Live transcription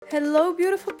Hello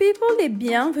beautiful people et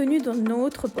bienvenue dans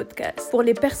notre podcast. Pour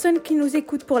les personnes qui nous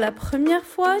écoutent pour la première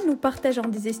fois, nous partageons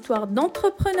des histoires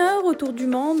d'entrepreneurs autour du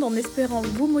monde en espérant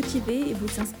vous motiver et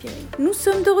vous inspirer. Nous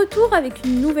sommes de retour avec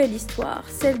une nouvelle histoire,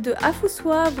 celle de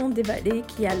Afousoua Vendée-Vallée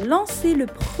qui a lancé le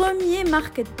premier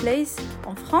marketplace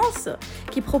en France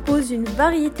qui propose une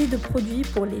variété de produits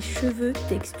pour les cheveux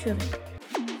texturés.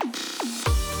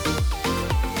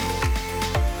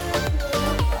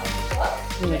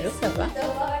 Bonjour, ça va? Merci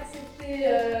d'avoir accepté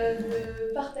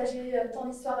de partager ton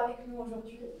histoire avec nous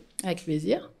aujourd'hui. Avec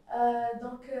plaisir.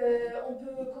 On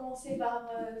peut commencer par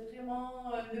vraiment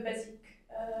le basique.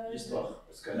 L'histoire,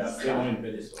 parce qu'elle a vraiment une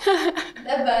belle histoire.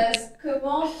 La base,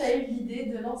 comment tu as eu l'idée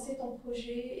de lancer ton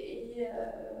projet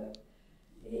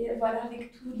et voilà,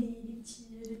 avec tous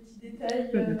les petits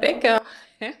détails. D'accord.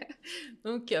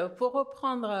 Donc, pour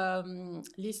reprendre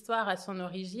l'histoire à son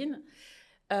origine,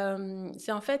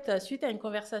 c'est en fait suite à une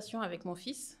conversation avec mon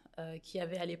fils qui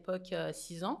avait à l'époque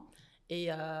 6 ans et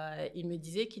il me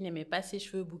disait qu'il n'aimait pas ses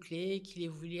cheveux bouclés, qu'il les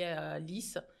voulait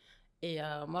lisses. Et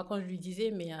moi, quand je lui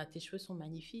disais, mais tes cheveux sont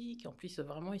magnifiques, en plus,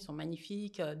 vraiment, ils sont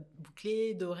magnifiques,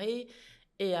 bouclés, dorés.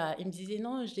 Et il me disait,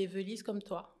 non, je les veux lisses comme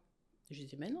toi. Je lui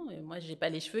disais, mais non, moi, je n'ai pas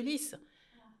les cheveux lisses.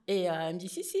 Et il me dit,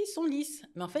 si, ils sont lisses.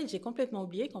 Mais en fait, j'ai complètement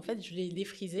oublié qu'en fait, je les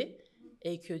défrisais.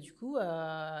 Et que du coup,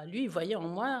 lui, il voyait en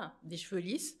moi des cheveux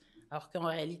lisses, alors qu'en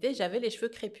réalité, j'avais les cheveux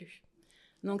crépus.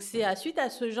 Donc, c'est suite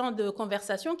à ce genre de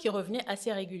conversation qui revenait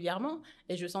assez régulièrement.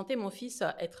 Et je sentais mon fils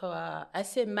être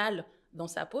assez mal dans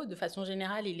sa peau. De façon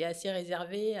générale, il est assez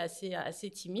réservé, assez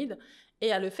timide.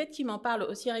 Et le fait qu'il m'en parle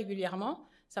aussi régulièrement,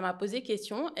 ça m'a posé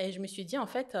question. Et je me suis dit, en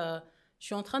fait, je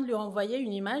suis en train de lui renvoyer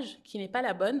une image qui n'est pas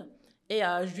la bonne. Et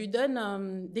je lui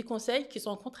donne des conseils qui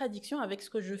sont en contradiction avec ce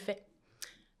que je fais.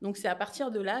 Donc, c'est à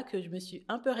partir de là que je me suis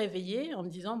un peu réveillée en me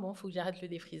disant, bon, il faut que j'arrête le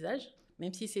défrisage,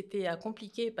 même si c'était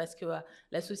compliqué parce que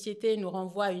la société nous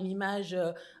renvoie à une image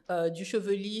du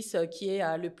cheveu lisse qui est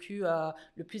le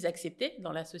plus accepté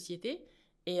dans la société.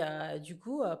 Et du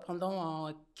coup,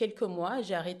 pendant quelques mois,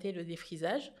 j'ai arrêté le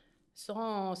défrisage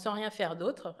sans rien faire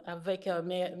d'autre, avec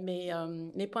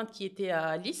mes pointes qui étaient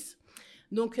lisses.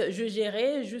 Donc, je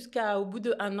gérais jusqu'au bout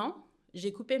d'1 an,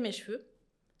 j'ai coupé mes cheveux.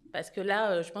 Parce que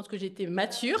là, je pense que j'étais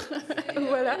mature,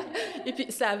 voilà. Et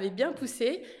puis, ça avait bien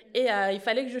poussé. Et il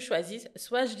fallait que je choisisse.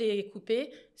 Soit je les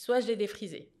coupais, soit je les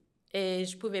défrisais. Et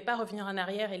je ne pouvais pas revenir en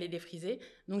arrière et les défriser.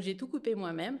 Donc, j'ai tout coupé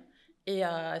moi-même. Et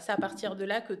c'est à partir de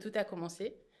là que tout a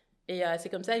commencé. Et c'est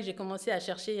comme ça que j'ai commencé à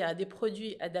chercher des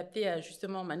produits adaptés à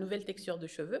justement ma nouvelle texture de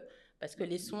cheveux. Parce que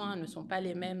les soins ne sont pas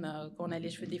les mêmes quand on a les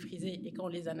cheveux défrisés et quand on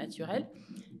les a naturels.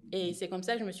 Et c'est comme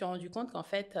ça que je me suis rendu compte qu'en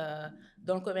fait,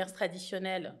 dans le commerce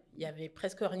traditionnel, il n'y avait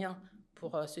presque rien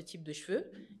pour ce type de cheveux.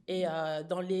 Et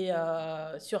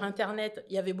sur Internet,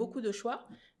 il y avait beaucoup de choix.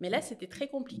 Mais là, c'était très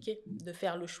compliqué de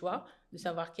faire le choix, de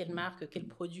savoir quelle marque, quel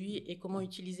produit et comment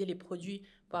utiliser les produits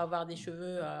pour avoir des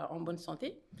cheveux en bonne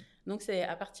santé. Donc, c'est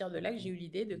à partir de là que j'ai eu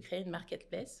l'idée de créer une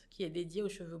marketplace qui est dédiée aux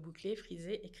cheveux bouclés,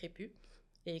 frisés et crépus.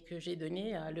 Et que j'ai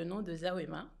donné le nom de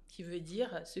Zawema, qui veut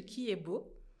dire « ce qui est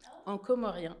beau » en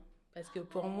comorien. Parce que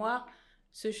pour moi,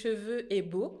 ce cheveu est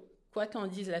beau, quoi qu'en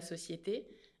dise la société.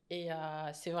 Et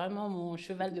c'est vraiment mon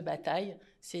cheval de bataille,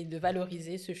 c'est de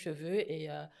valoriser ce cheveu et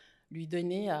lui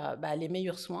donner les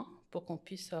meilleurs soins pour qu'on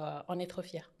puisse en être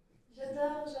fier.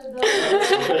 J'adore.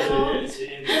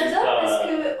 C'est J'adore parce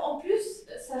que en plus,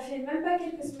 ça fait même pas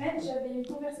quelques semaines, j'avais une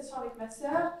conversation avec ma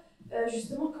sœur.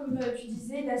 Justement, comme tu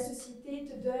disais, la société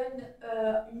te donne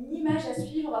une image à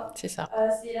suivre. C'est ça.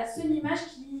 C'est la seule image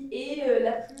qui est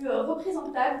la plus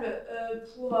représentable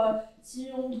pour si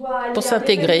on doit aller pour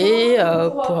s'intégrer,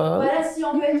 voilà, si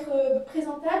on veut être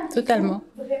présentable. Totalement.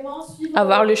 Il faut vraiment suivre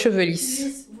avoir le cheveu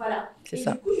lisse. Voilà. C'est et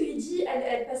ça. Du coup, je lui ai dit,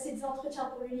 elle passait des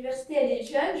entretiens pour l'université, elle est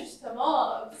jeune justement.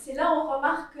 C'est là où on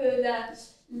remarque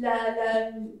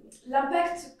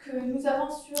l'impact que nous avons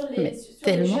sur les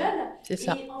jeunes. C'est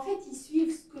ça. Et en fait, ils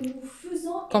suivent ce que nous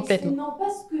faisons complètement. Et non pas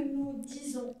ce que nous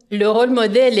disons. Le rôle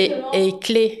modèle est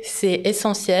clé, c'est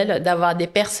essentiel d'avoir des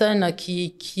personnes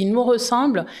qui nous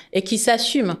ressemblent et qui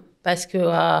s'assument. Parce que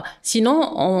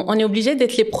sinon, on est obligé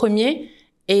d'être les premiers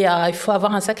et il faut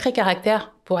avoir un sacré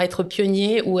caractère pour être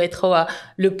pionnier ou être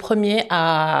le premier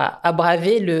à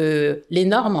braver les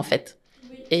normes en fait.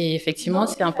 Oui. Et effectivement,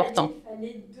 c'est important. Il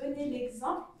fallait donner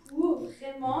l'exemple pour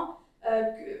vraiment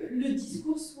que le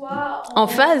discours soit en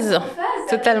phase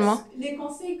totalement. Avec les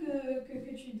conseils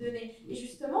que tu donnais. Et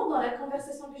justement, dans la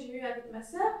conversation que j'ai eue avec ma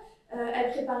sœur,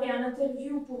 elle préparait un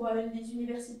interview pour les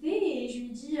universités et je lui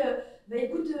dis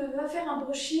écoute, va faire un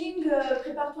brushing,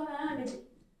 prépare-toi là. Elle m'a dit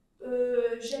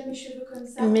j'aime mes cheveux comme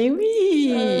ça. Mais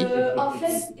oui. En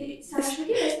fait, et ça m'a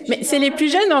choquée parce que Mais c'est les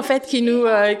plus jeunes en fait qui nous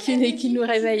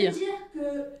réveillent. Je peux dire que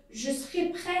je serais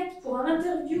prête pour un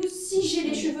interview si j'ai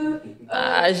les cheveux.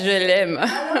 Ah, je l'aime.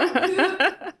 Alors que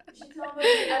j'étais en mode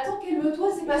attends, calme-toi,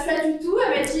 c'est pas ça du tout.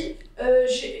 Elle m'a dit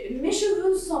mes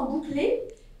cheveux sont bouclés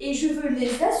et je veux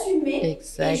les assumer.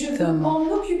 Exactement. Et je veux m'en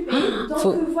occuper.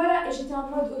 Donc voilà, et j'étais en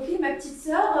mode ok, ma petite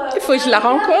sœur. Il faut que je la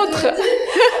rencontre.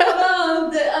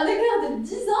 Un écart de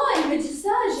 10 ans, elle me dit ça.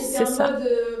 J'étais en mode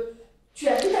tu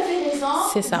as tout à fait raison.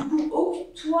 C'est ça. Du coup,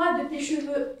 occupe-toi de tes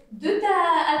cheveux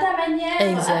à ta manière,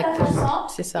 exactement. à ta façon.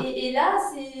 C'est ça. Et là,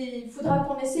 il faudra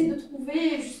qu'on essaie de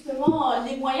trouver justement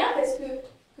les moyens parce que,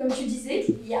 comme tu disais,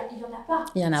 il n'y en a pas.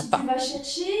 Il n'y en a pas. Si tu vas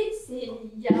chercher,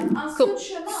 il y a un seul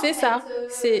chemin. C'est ça.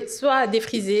 C'est soit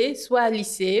défriser, soit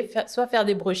lisser, soit faire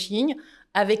des brushings,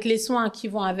 avec les soins qui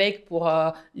vont avec pour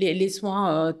les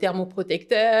soins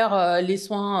thermoprotecteurs, les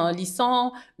soins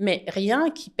lissants, mais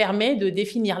rien qui permet de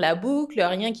définir la boucle,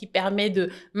 rien qui permet de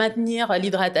maintenir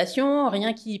l'hydratation,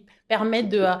 rien qui permet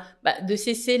de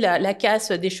cesser la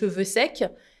casse des cheveux secs.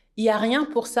 Il n'y a rien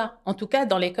pour ça, en tout cas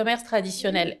dans les commerces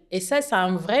traditionnels. Et ça, c'est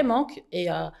un vrai manque. Et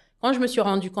quand je me suis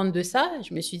rendu compte de ça,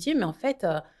 je me suis dit, mais en fait,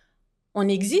 on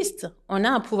existe, on a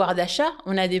un pouvoir d'achat,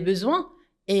 on a des besoins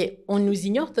et on nous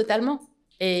ignore totalement.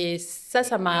 Et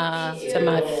ça m'a... En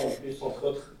plus, entre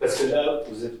autres, parce que là,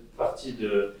 vous êtes parti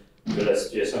de la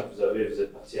situation que vous avez, vous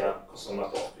êtes parti à un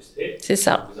consommateur frustré. C'est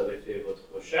ça. Vous avez fait votre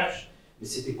recherche. Mais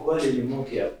c'était quoi l'élément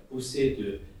qui a poussé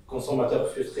de consommateur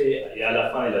frustré et à la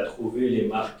fin, il a trouvé les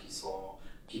marques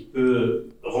qui peuvent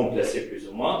remplacer plus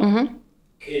ou moins. Mm-hmm.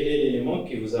 Quel est l'élément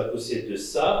qui vous a poussé de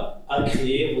ça à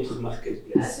créer votre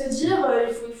marketplace? À se dire,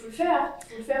 il faut le faire.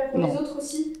 Il faut le faire pour les autres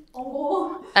aussi, en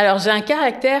gros. Alors, j'ai un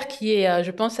caractère qui est,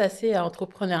 je pense, assez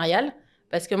entrepreneurial.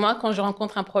 Parce que moi, quand je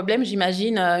rencontre un problème,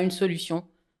 j'imagine une solution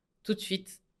tout de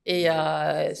suite. Et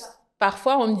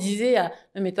parfois, on me disait,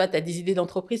 mais toi, tu as des idées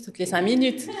d'entreprise toutes les 5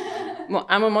 minutes. Bon,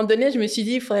 à un moment donné, je me suis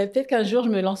dit, il faudrait peut-être qu'un jour, je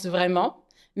me lance vraiment.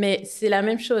 Mais c'est la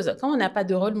même chose. Quand on n'a pas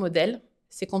de rôle modèle,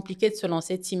 c'est compliqué de se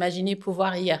lancer, de s'imaginer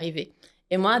pouvoir y arriver.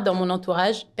 Et moi, dans mon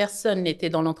entourage, personne n'était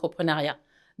dans l'entrepreneuriat.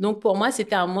 Donc, pour moi,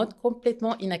 c'était un mode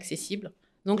complètement inaccessible.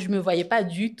 Donc, je ne me voyais pas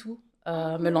du tout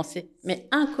me lancer. Mais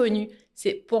inconnu.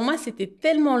 Pour moi, c'était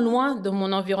tellement loin de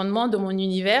mon environnement, de mon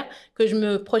univers, que je ne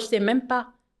me projetais même pas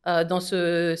dans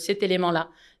cet élément-là.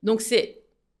 Donc,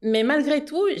 mais malgré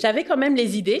tout, j'avais quand même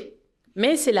les idées,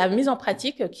 mais c'est la mise en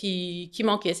pratique qui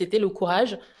manquait. C'était le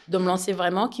courage de me lancer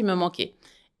vraiment qui me manquait.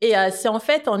 Et c'est en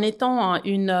fait en étant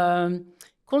une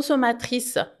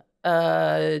consommatrice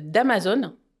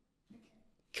d'Amazon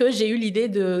que j'ai eu l'idée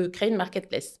de créer une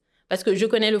marketplace. Parce que je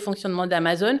connais le fonctionnement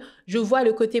d'Amazon, je vois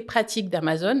le côté pratique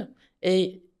d'Amazon.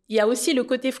 Et il y a aussi le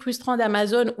côté frustrant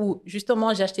d'Amazon où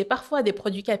justement j'achetais parfois des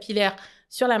produits capillaires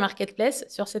sur la marketplace,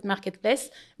 sur cette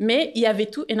marketplace, mais il y avait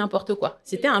tout et n'importe quoi.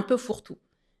 C'était un peu fourre-tout.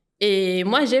 Et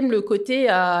moi, j'aime le côté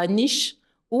niche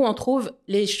où on trouve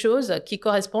les choses qui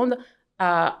correspondent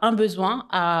à un besoin,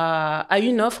 à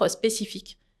une offre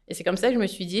spécifique. Et c'est comme ça que je me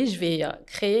suis dit, je vais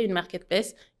créer une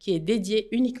marketplace qui est dédiée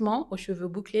uniquement aux cheveux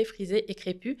bouclés, frisés et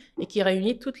crépus et qui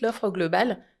réunit toute l'offre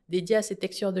globale dédiée à ces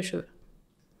textures de cheveux.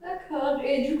 D'accord.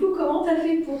 Et du coup, comment tu as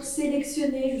fait pour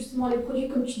sélectionner justement les produits?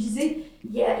 Comme tu disais,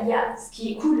 il y a ce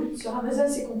qui est cool sur Amazon,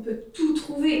 c'est qu'on peut tout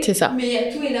trouver. C'est ça. Mais il y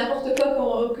a tout et n'importe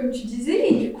quoi, comme tu disais.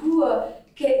 Et du coup,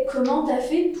 comment tu as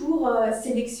fait pour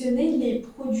sélectionner les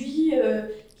produits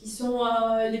qui sont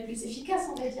les plus efficaces,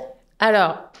 on va dire?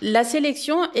 Alors, la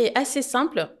sélection est assez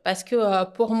simple parce que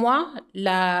pour moi,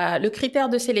 le critère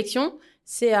de sélection,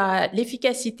 c'est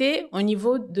l'efficacité au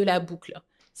niveau de la boucle.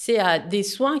 C'est des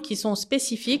soins qui sont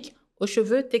spécifiques aux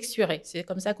cheveux texturés. C'est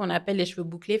comme ça qu'on appelle les cheveux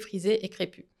bouclés, frisés et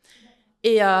crépus.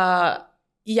 Et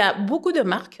il y a beaucoup de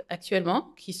marques actuellement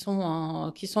qui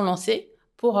sont lancées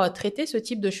pour traiter ce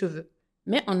type de cheveux.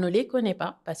 Mais on ne les connaît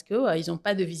pas parce qu'ils n'ont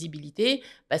pas de visibilité,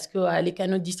 parce que les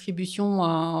canaux de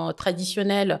distribution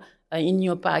traditionnels, ils n'y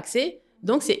ont pas accès.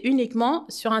 Donc, c'est uniquement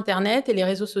sur Internet et les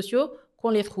réseaux sociaux qu'on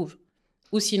les trouve.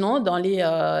 Ou sinon,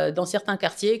 dans certains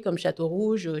quartiers comme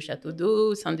Château-Rouge,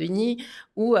 Château-d'Eau, Saint-Denis,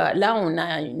 où là, on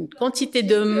a une quantité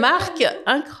de marques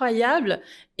incroyables.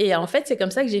 Et en fait, c'est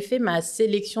comme ça que j'ai fait ma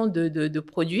sélection de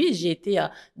produits. J'ai été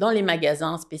dans les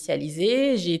magasins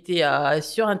spécialisés, j'ai été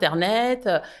sur Internet,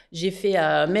 j'ai fait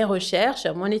mes recherches,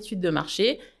 mon étude de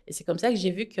marché. Et c'est comme ça que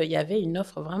j'ai vu qu'il y avait une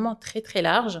offre vraiment très, très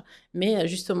large. Mais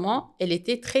justement, elle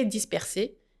était très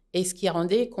dispersée, et ce qui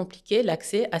rendait compliqué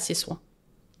l'accès à ces soins.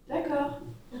 D'accord.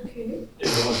 Okay. Et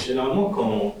donc,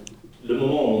 généralement, le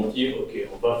moment où on dit, OK,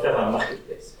 on va faire un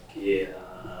marketplace, qui est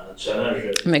un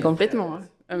challenge. Mais complètement.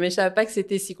 Hein. Mais je ne savais pas que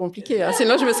c'était si compliqué. Hein.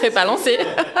 Sinon, je ne me serais pas lancée.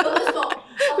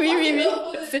 Oui.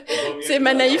 C'est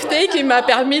ma naïveté qui m'a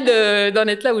permis d'en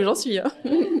être là où j'en suis. Hein.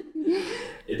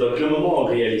 Et donc, le moment où on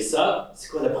réalise ça, c'est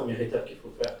quoi la première étape qu'il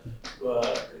faut faire?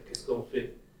 Qu'est-ce qu'on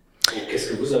fait? Ou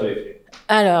qu'est-ce que vous avez fait?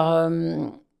 Alors,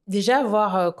 déjà,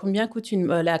 voir combien coûte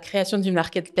la création d'une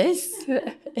marketplace.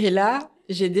 Et là,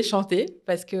 j'ai déchanté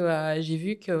parce que j'ai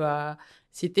vu que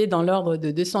c'était dans l'ordre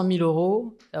de 200 000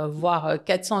 euros, voire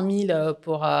 400 000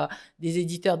 pour des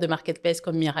éditeurs de marketplace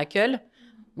comme Miracle.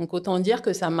 Donc, autant dire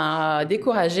que ça m'a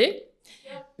découragée.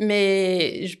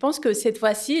 Mais je pense que cette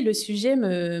fois-ci, le sujet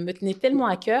me tenait tellement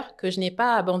à cœur que je n'ai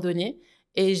pas abandonné.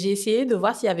 Et j'ai essayé de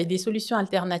voir s'il y avait des solutions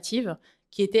alternatives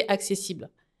qui étaient accessibles.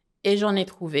 Et j'en ai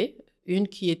trouvé une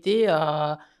qui était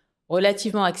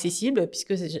relativement accessible,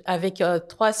 puisque avec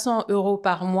 300 euros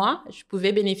par mois, je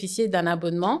pouvais bénéficier d'un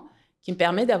abonnement qui me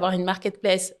permet d'avoir une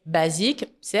marketplace basique,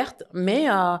 certes, mais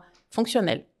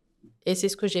fonctionnelle. Et c'est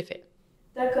ce que j'ai fait.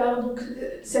 D'accord, donc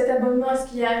cet abonnement, est-ce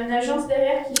qu'il y a une agence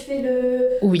derrière qui fait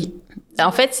le... Oui.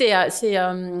 En fait, c'est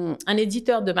un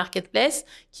éditeur de marketplace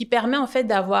qui permet en fait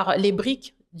d'avoir les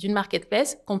briques d'une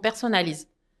marketplace qu'on personnalise.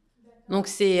 Donc,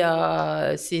 c'est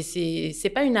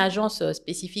pas une agence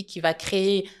spécifique qui va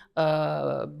créer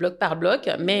bloc par bloc,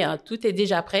 mais tout est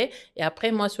déjà prêt. Et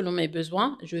après, moi, selon mes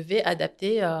besoins, je vais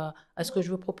adapter à ce que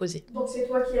je veux proposer. Donc, c'est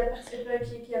toi qui a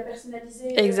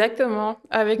personnalisé Exactement,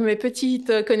 avec mes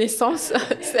petites connaissances,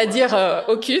 c'est-à-dire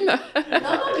aucune. Non,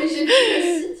 mais j'ai vu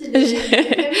le site, il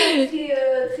est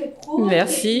vraiment très pro.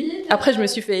 Merci. Très Après, je me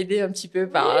suis fait aider un petit peu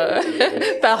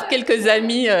par quelques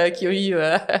amis qui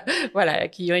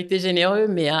ont été généreux,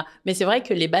 mais c'est vrai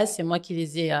que les bases, c'est moi qui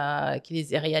les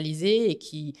ai réalisées et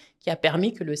qui a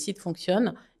permis que le site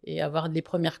fonctionne et avoir des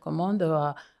premières commandes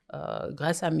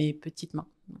grâce à mes petites mains.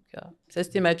 Donc, ça,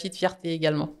 c'était ma petite fierté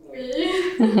également. Oui.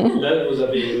 Là, vous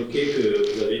avez évoqué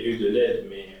que vous avez eu de l'aide,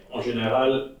 mais en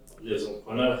général, les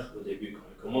entrepreneurs, au début, quand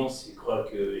ils commencent, ils croient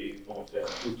qu'ils vont faire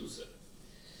tout seuls.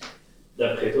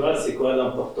 D'après toi, c'est quoi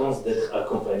l'importance d'être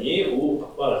accompagné ou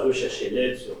parfois rechercher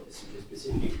l'aide sur des sujets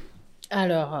spécifiques?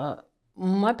 Alors,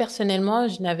 moi, personnellement,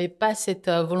 je n'avais pas cette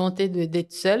volonté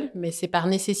d'être seule, mais c'est par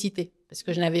nécessité. Parce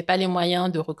que je n'avais pas les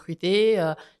moyens de recruter,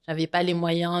 je n'avais pas les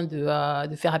moyens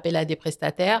de faire appel à des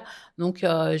prestataires. Donc,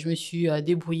 je me suis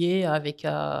débrouillée avec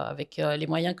les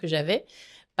moyens que j'avais.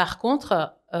 Par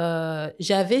contre,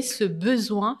 j'avais ce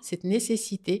besoin, cette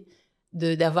nécessité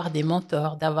d'avoir des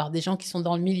mentors, d'avoir des gens qui sont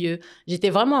dans le milieu. J'étais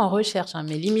vraiment en recherche,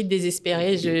 mais limite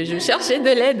désespérée. Je cherchais de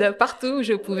l'aide partout où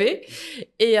je pouvais.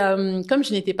 Et comme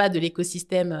je n'étais pas de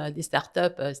l'écosystème des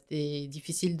startups, c'était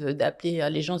difficile d'appeler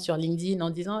les gens sur LinkedIn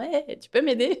en disant « Hey, tu peux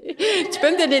m'aider? Tu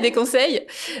peux me donner des conseils ?»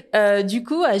 Du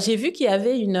coup, j'ai vu qu'il y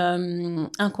avait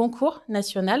un concours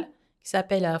national qui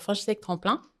s'appelle French Tech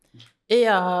Tremplin. Et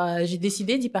j'ai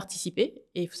décidé d'y participer.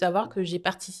 Et il faut savoir que j'ai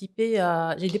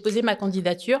déposé ma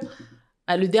candidature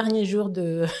le dernier jour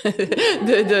de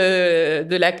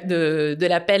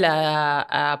l'appel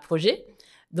à projet.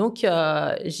 Donc,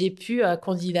 j'ai pu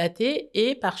candidater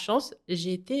et par chance,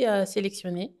 j'ai été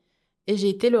sélectionnée et j'ai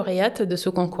été lauréate de ce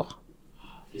concours.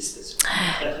 Félicitations.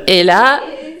 Et là,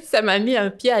 ça m'a mis un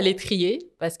pied à l'étrier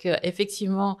parce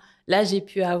qu'effectivement, là, j'ai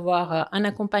pu avoir un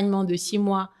accompagnement de 6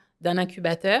 mois d'un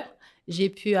incubateur. J'ai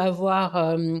pu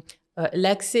avoir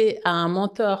l'accès à un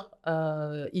mentor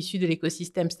issu de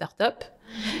l'écosystème startup.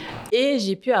 Et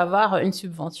j'ai pu avoir une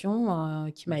subvention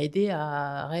qui m'a aidé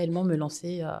à réellement me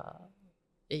lancer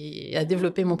et à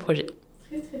développer mon projet.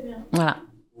 Très, très bien. Voilà.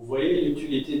 Vous voyez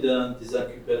l'utilité des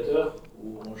incubateurs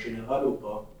ou en général ou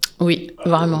pas? Oui,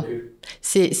 vraiment.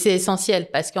 C'est essentiel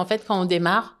parce qu'en fait, quand on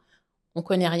démarre, on ne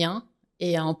connaît rien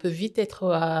et on peut vite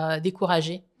être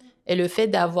découragé. Et le fait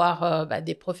d'avoir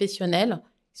des professionnels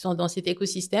qui sont dans cet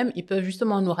écosystème, ils peuvent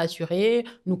justement nous rassurer,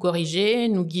 nous corriger,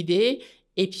 nous guider.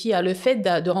 Et puis, le fait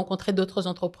de rencontrer d'autres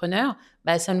entrepreneurs,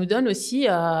 ça nous donne aussi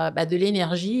de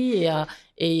l'énergie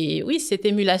et oui, cette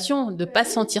émulation de ne pas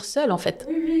se sentir seul, en fait.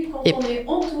 Oui, quand on est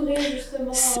entouré,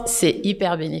 justement. C'est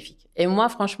hyper bénéfique. Et moi,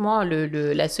 franchement,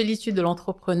 la solitude de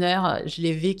l'entrepreneur, je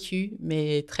l'ai vécue,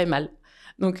 mais très mal.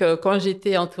 Donc, quand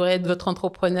j'étais entourée d'autres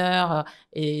entrepreneurs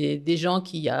et des gens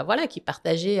qui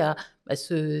partageaient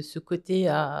ce côté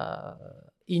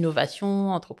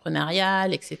innovation,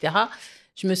 entrepreneuriale, etc.,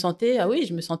 je me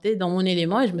sentais dans mon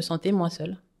élément et je me sentais moins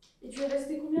seule. Et tu es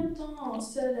restée combien de temps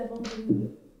seule avant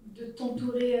de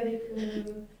t'entourer avec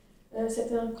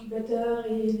cet incubateur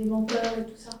et les mentors et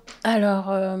tout ça?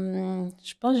 Alors,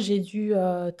 je pense que j'ai dû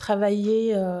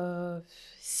travailler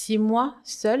 6 mois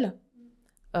seule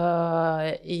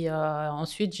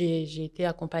Ensuite, j'ai été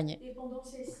accompagnée. Et pendant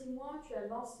ces 6 mois, tu as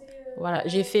lancé... Voilà,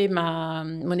 j'ai fait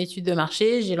mon étude de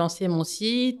marché, j'ai lancé mon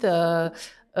site.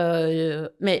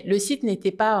 Mais le site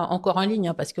n'était pas encore en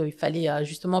ligne parce qu'il fallait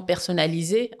justement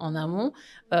personnaliser en amont.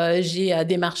 J'ai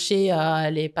démarché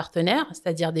les partenaires,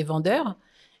 c'est-à-dire des vendeurs.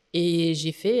 Et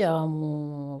j'ai fait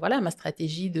ma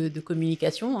stratégie de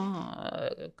communication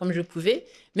comme je pouvais.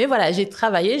 Mais voilà, j'ai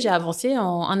travaillé, j'ai avancé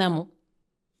en amont.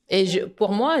 Et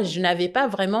pour moi, je n'avais pas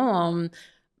vraiment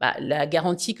la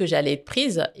garantie que j'allais être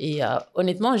prise. Et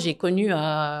honnêtement, j'ai connu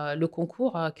le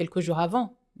concours quelques jours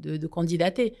avant de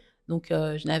candidater. Donc,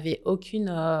 je n'avais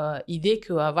aucune idée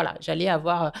que j'allais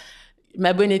avoir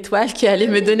ma bonne étoile qui allait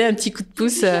me donner un petit coup de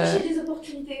pouce. Chercher des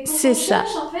opportunités. Quand C'est ça.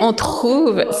 cherche, en fait, On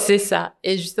trouve, c'est ça.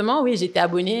 Et justement, oui, j'étais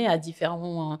abonnée à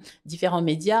différents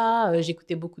médias.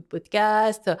 J'écoutais beaucoup de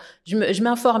podcasts. Je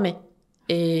m'informais.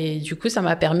 Et du coup, ça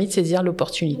m'a permis de saisir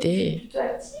l'opportunité. Tu es plutôt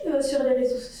active sur les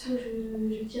réseaux sociaux,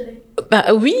 je dirais.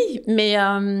 Oui, mais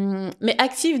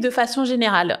active de façon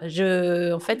générale.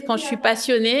 En fait, quand je suis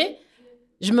passionnée,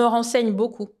 je me renseigne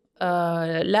beaucoup.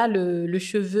 Là, le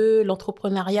cheveu,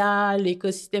 l'entrepreneuriat,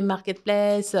 l'écosystème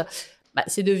marketplace,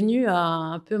 c'est devenu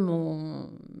un peu mon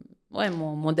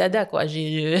dada, quoi.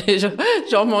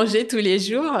 J'en mangeais tous les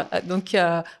jours. Donc,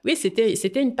 oui,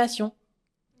 c'était une passion.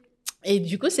 Et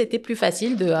du coup, c'était plus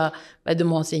facile de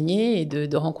m'enseigner et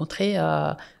de rencontrer,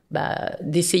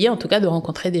 d'essayer en tout cas de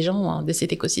rencontrer des gens de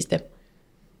cet écosystème.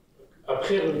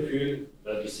 Après recul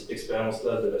de cette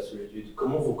expérience-là de la solitude,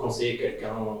 comment vous conseillez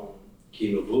quelqu'un qui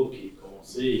est nouveau, qui est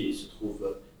commencé et se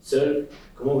trouve seul,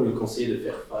 comment vous le conseillez de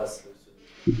faire face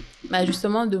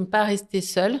justement, de ne pas rester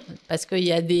seul, parce qu'il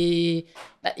y a des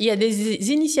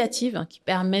initiatives qui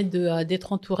permettent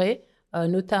d'être entouré.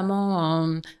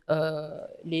 Notamment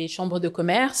les chambres de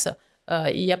commerce.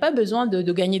 Il n'y a pas besoin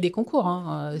de gagner des concours.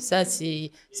 Ça,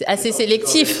 c'est assez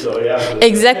sélectif.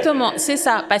 Exactement, c'est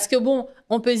ça. Parce que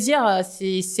on peut se dire,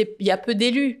 il y a peu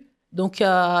d'élus. Donc,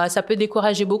 ça peut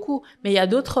décourager beaucoup. Mais il y a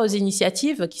d'autres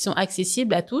initiatives qui sont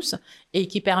accessibles à tous et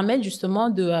qui permettent justement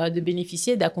de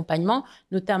bénéficier d'accompagnement.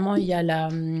 Notamment, il y a la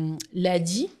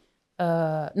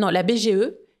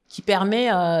BGE, qui permet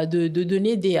de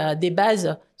donner des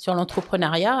bases sur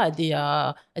l'entrepreneuriat à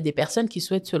des personnes qui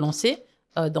souhaitent se lancer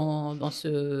dans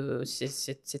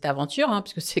cette aventure,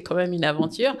 puisque c'est quand même une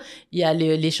aventure. Il y a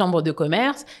les chambres de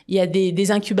commerce, il y a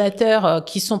des incubateurs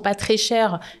qui sont pas très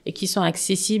chers et qui sont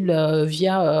accessibles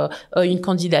via une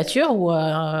candidature ou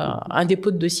un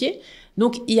dépôt de dossier.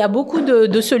 Donc, il y a beaucoup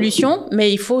de solutions,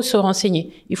 mais il faut se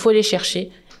renseigner, il faut les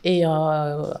chercher. Et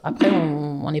après,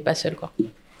 on n'est pas seul, quoi.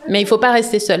 Mais il ne faut pas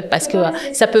rester seul parce que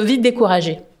ça peut vite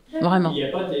décourager, vraiment. Il n'y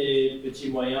a pas des petits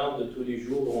moyens de tous les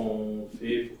jours on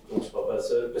fait pour qu'on ne soit pas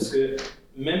seul? Parce que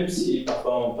même si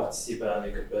parfois on participe à un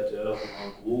incubateur ou un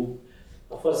groupe,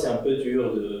 parfois c'est un peu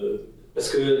dur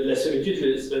parce que la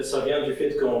solitude, ça vient du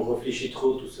fait qu'on réfléchit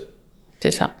trop tout seul.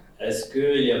 C'est ça. Est-ce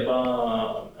qu'il n'y a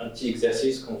pas un petit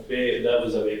exercice qu'on fait? Là,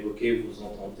 vous avez évoqué, vous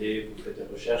entendez, vous faites des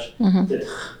recherches.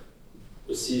 Peut-être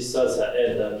aussi ça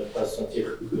aide à ne pas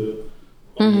sentir que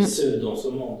on est seul dans ce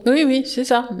monde. Oui, c'est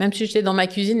ça. Même si j'étais dans ma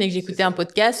cuisine et que j'écoutais un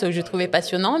podcast que je trouvais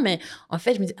passionnant, mais en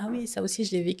fait, je me disais, ah oui, ça aussi,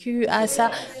 je l'ai vécu.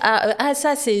 Ça,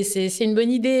 c'est une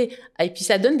bonne idée. Et puis,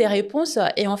 ça donne des réponses.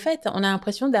 Et en fait, on a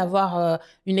l'impression d'avoir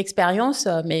une expérience,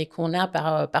 mais qu'on a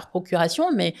par procuration.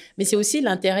 Mais c'est aussi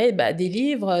l'intérêt des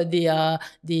livres,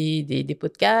 des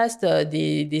podcasts,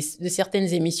 de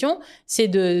certaines émissions. C'est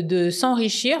de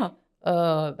s'enrichir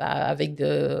avec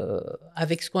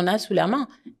ce qu'on a sous la main.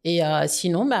 Et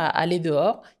sinon, aller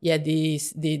dehors. Il y a des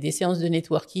séances de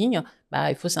networking.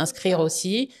 Il faut s'inscrire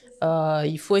aussi.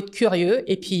 Il faut être curieux.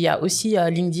 Et puis, il y a aussi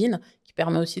LinkedIn qui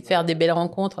permet aussi de faire des belles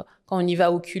rencontres. Quand on y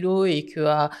va au culot et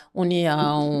qu'on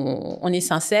est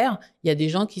sincère, il y a des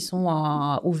gens qui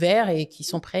sont ouverts et qui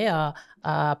sont prêts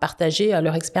à partager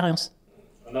leur expérience.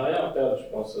 On n'a rien à perdre, je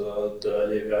pense,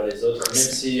 d'aller vers les autres. Même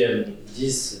si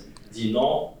 10 dit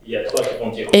non, il y a 3 qui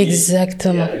vont dire oui.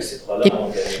 Exactement. Et avec ces 3-là,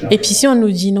 et puis si on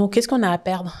nous dit non, qu'est-ce qu'on a à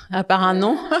perdre à part un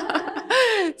non?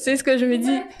 C'est ce que je me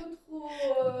dis.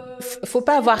 Faut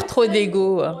pas avoir trop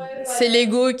d'ego. C'est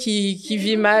l'ego qui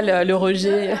vit mal le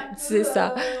rejet. C'est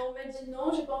ça. On m'a dit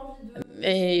non, j'ai pas envie de...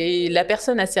 Et la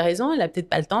personne a ses raisons, elle a peut-être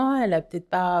pas le temps, elle a peut-être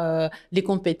pas les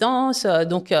compétences,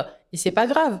 donc et c'est pas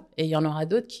grave. Et il y en aura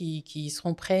d'autres qui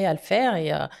seront prêts à le faire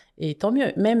et tant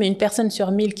mieux. Même une personne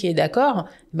sur 1000 qui est d'accord,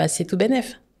 c'est tout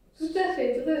bénef. Tout à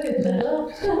fait.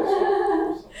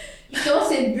 Justement,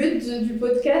 c'est le but du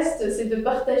podcast, c'est de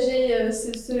partager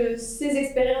ces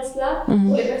expériences-là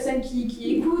pour les personnes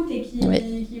qui écoutent et qui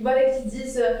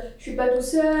disent je suis pas tout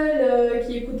seul,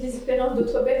 qui écoutent les expériences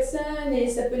d'autres personnes et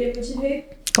ça peut les motiver.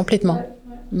 Complètement. Ouais.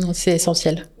 Non, c'est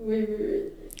essentiel. Oui.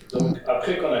 Donc,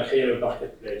 après qu'on a créé le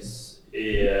marketplace,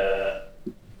 et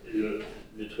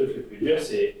le truc le plus dur,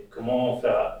 c'est comment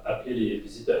faire appeler les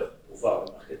visiteurs pour voir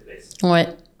le marketplace. Ouais.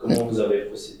 Comment vous avez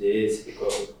procédé, c'était quoi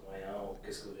votre moyen,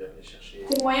 qu'est-ce que vous avez cherché?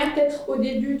 Tes moyens peut-être au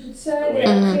début toute seule et Oui.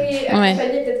 après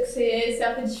accompagner, peut-être que c'est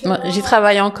un peu différent. Moi, j'y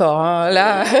travaille encore, hein,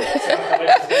 là. C'est un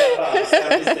travail qui se fait pas, c'est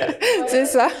un business. C'est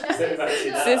ça. Cette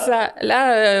partie-là. C'est ça.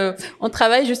 Là, on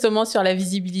travaille justement sur la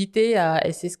visibilité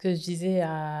et c'est ce que je disais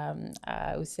à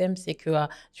Oussem, c'est que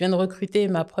je viens de recruter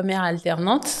ma première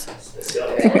alternante. C'est sûr.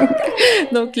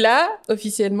 Donc là,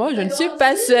 officiellement, je ne suis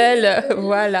pas seule.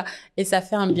 Voilà. Et ça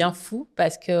fait un bien fou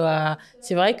parce que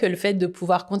c'est vrai que le fait de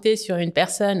pouvoir compter sur une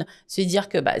personne, se dire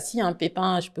que s'il y a un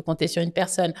pépin, je peux compter sur une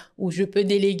personne ou je peux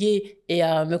déléguer et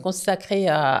me consacrer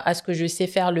à ce que je sais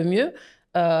faire le mieux,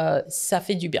 ça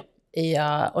fait du bien. Et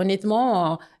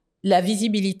honnêtement, la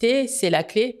visibilité, c'est la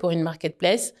clé pour une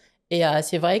marketplace. Et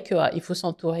c'est vrai qu'il faut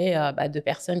s'entourer de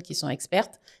personnes qui sont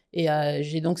expertes. Et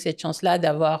j'ai donc cette chance-là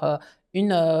d'avoir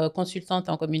une consultante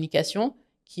en communication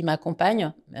qui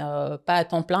m'accompagne, pas à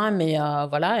temps plein, mais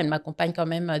voilà, elle m'accompagne quand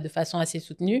même de façon assez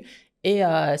soutenue. Et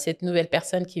cette nouvelle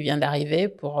personne qui vient d'arriver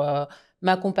pour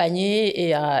m'accompagner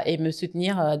et me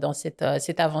soutenir dans cette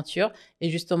aventure. Et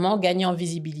justement, gagner en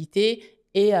visibilité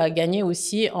et gagner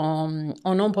aussi en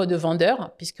nombre de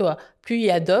vendeurs, puisque plus il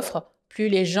y a d'offres, plus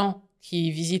les gens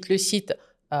qui visitent le site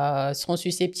seront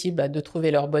susceptibles de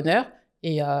trouver leur bonheur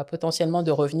et potentiellement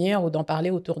de revenir ou d'en parler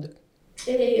autour d'eux.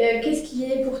 Et qu'est-ce qui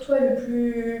est pour toi le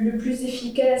plus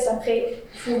efficace? Après,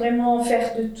 il faut vraiment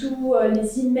faire de tout,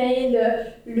 les emails,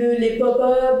 les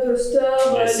pop-up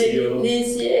stores,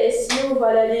 les SEO,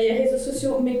 voilà, les réseaux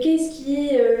sociaux. Mais qu'est-ce qui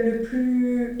est le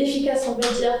plus efficace, on va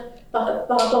dire, par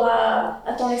rapport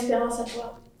à ton expérience à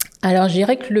toi? Alors, je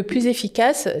dirais que le plus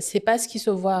efficace, ce n'est pas ce qui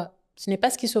se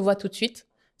voit tout de suite,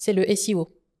 c'est le SEO.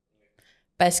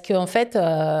 Parce qu'en fait,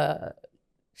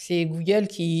 c'est Google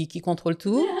qui contrôle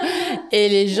tout et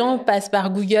les gens passent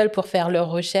par Google pour faire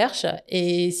leurs recherches.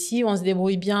 Et si on se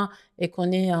débrouille bien et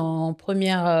qu'on est en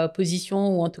première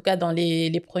position ou en tout cas dans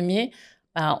les premiers,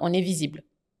 on est visible.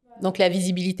 Donc, la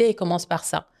visibilité, elle commence par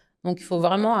ça. Donc, il faut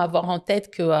vraiment avoir en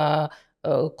tête que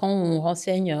quand on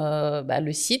renseigne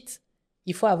le site,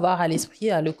 il faut avoir à l'esprit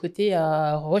le côté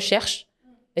recherche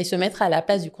et se mettre à la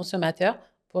place du consommateur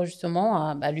pour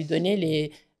justement lui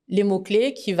donner les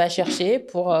mots-clés qu'il va chercher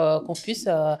pour qu'on puisse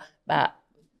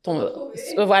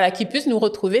qu'il puisse nous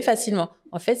retrouver facilement.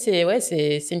 En fait,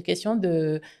 c'est une question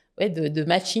de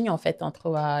matching en fait,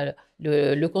 entre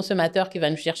le consommateur qui va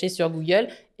nous chercher sur Google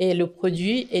et le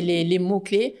produit et les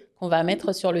mots-clés qu'on va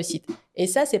mettre sur le site. Et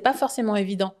ça, c'est pas forcément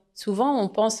évident. Souvent, on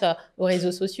pense aux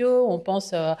réseaux sociaux, on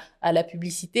pense à la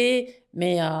publicité,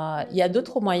 mais il y a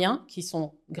d'autres moyens qui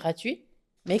sont gratuits,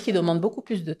 mais qui demandent beaucoup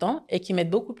plus de temps et qui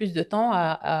mettent beaucoup plus de temps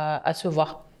à se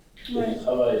voir. Il y a du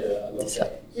travail.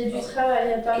 Il y a du travail, il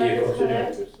y a pas mal de travail.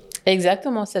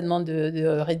 Exactement, ça demande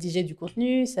de rédiger du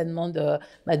contenu, ça demande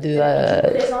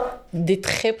d'être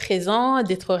très présent,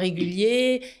 d'être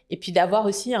régulier et puis d'avoir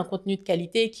aussi un contenu de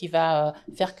qualité qui va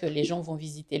faire que les gens vont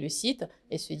visiter le site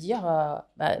et se dire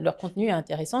leur contenu est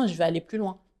intéressant, je vais aller plus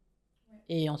loin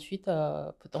et ensuite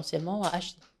potentiellement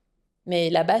acheter.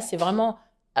 Mais la base, c'est vraiment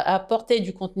apporter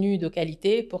du contenu de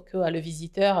qualité pour que le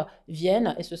visiteur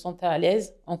vienne et se sente à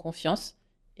l'aise, en confiance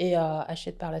et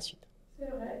achète par la suite. C'est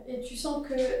vrai. Et tu sens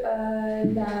que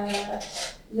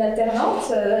l'alternante,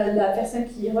 la personne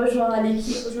qui rejoint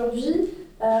l'équipe aujourd'hui,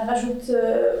 rajoute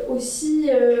aussi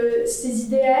ses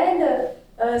idées à elle,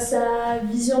 sa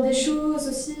vision des choses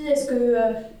aussi. Est-ce que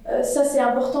ça, c'est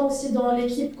important aussi dans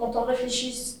l'équipe quand on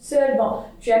réfléchit seul? Bon,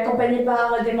 je suis accompagnée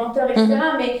par des menteurs, etc.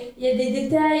 Mais il y a des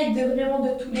détails vraiment de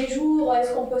tous les jours.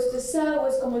 Est-ce qu'on poste ça ou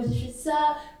est-ce qu'on modifie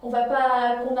ça? Qu'on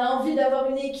a envie d'avoir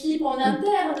une équipe en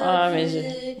interne.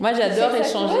 Moi, j'adore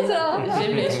échanger.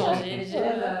 J'aime échanger.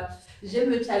 J'aime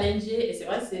me challenger. Et c'est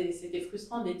vrai que c'était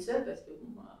frustrant d'être seule parce que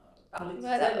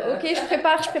voilà, ok,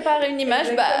 je prépare une image,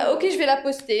 ok, je vais la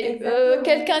poster.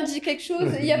 Quelqu'un dit quelque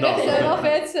chose, il n'y a personne en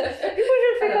fait. Du coup, je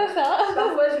le fais comme ça.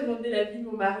 Parfois, je demandais l'avis de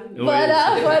mon mari.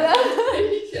 Voilà.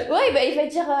 Ouais, il va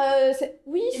dire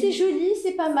oui, c'est joli,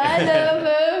 c'est pas mal.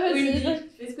 Oui,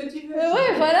 fais ce que tu veux.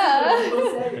 Ouais, voilà.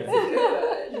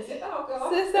 Je sais pas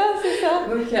encore. C'est ça.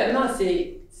 Donc, non,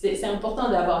 c'est important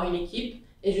d'avoir une équipe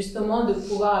et justement de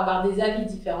pouvoir avoir des avis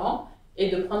différents et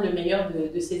de prendre le meilleur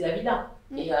de ces avis-là.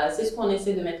 Et c'est ce qu'on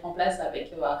essaie de mettre en place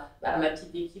avec ma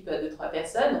petite équipe de 3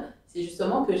 personnes. C'est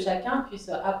justement que chacun puisse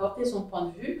apporter son point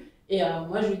de vue. Et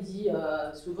moi, je dis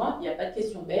souvent, il n'y a pas de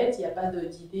questions bêtes, il n'y a pas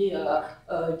d'idées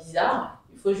bizarres.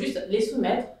 Il faut juste les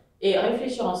soumettre et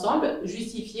réfléchir ensemble,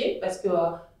 justifier, parce que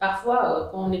parfois,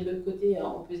 quand on est de l'autre côté,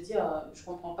 on peut se dire je ne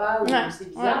comprends pas ou c'est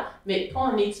bizarre. Mais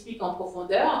quand on explique en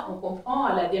profondeur, on comprend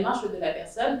la démarche de la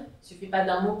personne. Il ne suffit pas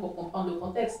d'un mot pour comprendre le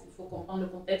contexte. Il faut comprendre le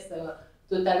contexte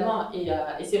totalement.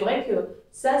 Et c'est vrai que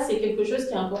ça, c'est quelque chose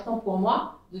qui est important pour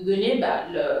moi, de donner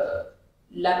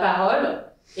la parole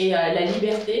et la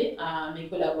liberté à mes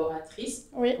collaboratrices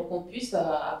pour qu'on puisse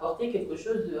apporter quelque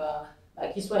chose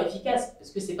qui soit efficace. Parce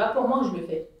que ce n'est pas pour moi que je le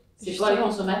fais, c'est pour les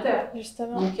consommateurs.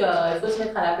 Justement. Donc il faut se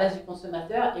mettre à la place du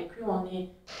consommateur, et plus on est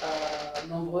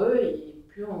nombreux et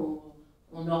plus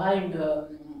on aura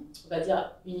on va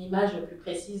dire, une image plus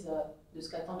précise de ce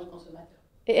qu'attend le consommateur.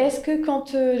 Et est-ce que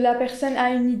quand la personne a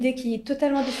une idée qui est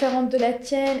totalement différente de la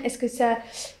tienne, est-ce que ça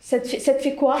te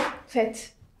fait quoi en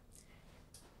fait?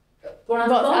 Pour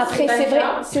l'instant, après, c'est vrai.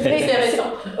 C'est récent.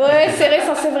 Ouais, c'est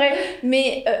récent, c'est vrai.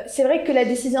 Mais c'est vrai que la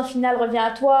décision finale revient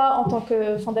à toi en tant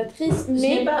que fondatrice.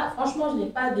 Mais franchement, je n'ai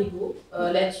pas d'ego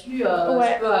là-dessus.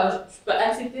 Je peux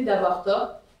accepter d'avoir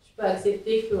tort. Je peux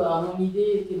accepter que mon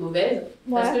idée était mauvaise.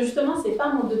 Parce que justement, c'est pas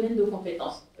mon domaine de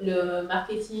compétence. Le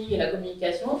marketing et la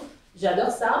communication,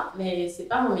 j'adore ça, mais c'est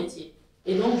pas mon métier.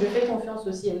 Et donc, je fais confiance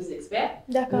aussi aux experts.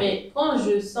 D'accord. Mais quand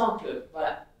je sens que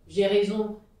j'ai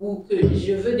raison ou que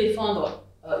je veux défendre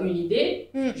une idée,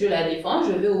 je la défends,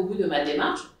 je vais au bout de ma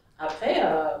démarche. Après,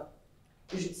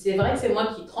 c'est vrai que c'est moi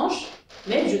qui tranche,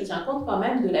 mais je tiens compte quand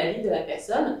même de l'avis de la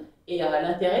personne. Et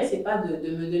l'intérêt, c'est pas de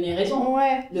me donner raison.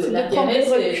 L'intérêt,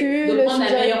 c'est de prendre la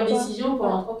meilleure décision pour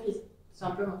l'entreprise, tout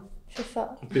simplement. C'est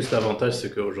ça. En plus, l'avantage,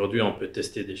 c'est qu'aujourd'hui, on peut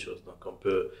tester des choses. Donc, on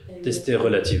peut tester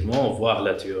relativement, voir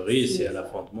la théorie, si à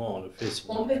l'affrontement, on le fait.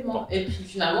 Sinon, complètement. Et puis,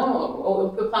 finalement, on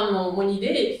peut prendre mon idée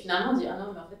et puis finalement dire « Ah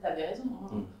non, mais en fait, tu avais raison.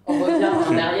 Hein. » On revient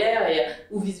en arrière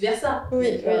ou vice-versa.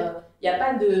 Il n'y a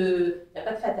pas de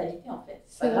fatalité, en fait.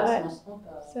 C'est pas grave si on se trompe.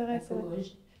 C'est vrai.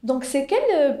 Donc, c'est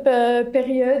quelle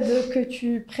période que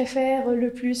tu préfères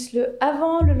le plus,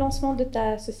 avant le lancement de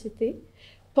ta société,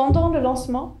 pendant le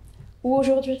lancement ou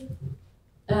aujourd'hui?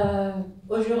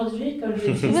 Aujourd'hui, comme je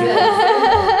disais,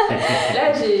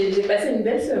 là j'ai passé une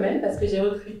belle semaine parce que j'ai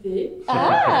recruté.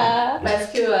 Parce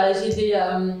que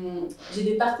j'ai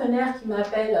des partenaires qui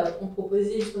m'appellent pour me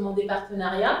proposer justement des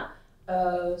partenariats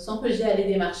sans que j'aie à les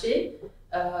démarcher.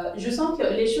 Je sens que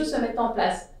les choses se mettent en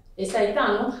place et ça a été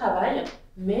un long travail,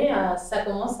 mais ça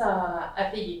commence à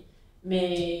payer.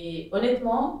 Mais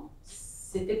honnêtement,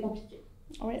 c'était compliqué.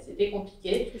 C'était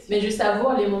compliqué, mais je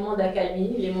savoure les moments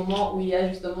d'accalmie, les moments où il y a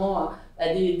justement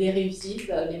des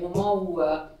réussites, les moments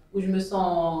où je me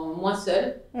sens moins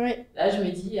seule. Là, je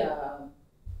me dis,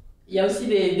 il y a aussi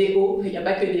des hauts, il n'y a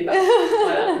pas que des bas,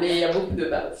 mais il y a beaucoup de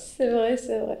bas. C'est vrai.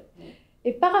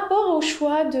 Et par rapport au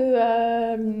choix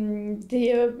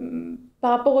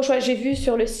par rapport au choix, j'ai vu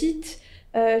sur le site,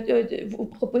 vous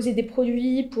proposez des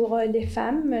produits pour les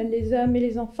femmes, les hommes et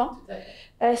les enfants.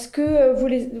 Est-ce que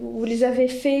vous les avez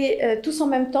fait tous en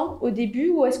même temps au début,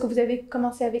 ou est-ce que vous avez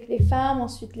commencé avec les femmes,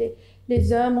 ensuite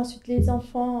les hommes, ensuite les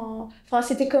enfants? Enfin,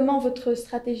 c'était comment votre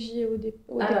stratégie au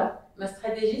départ? Alors, ma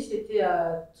stratégie, c'était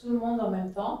tout le monde en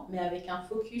même temps, mais avec un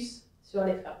focus sur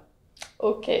les femmes.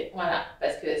 Ok. Voilà,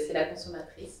 parce que c'est la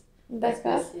consommatrice. D'accord.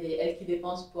 Parce que c'est elle qui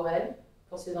dépense pour elle,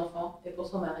 pour ses enfants et pour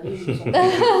son mari ou son fils. Donc,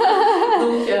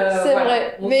 c'est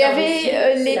vrai. Mais il y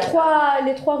avait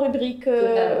les trois rubriques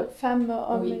femmes,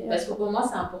 hommes. Oui, parce que pour moi,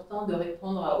 c'est important de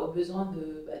répondre aux besoins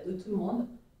de tout le monde,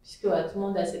 puisque tout le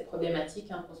monde a cette problématique,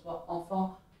 qu'on soit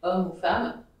enfant, homme ou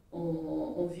femme.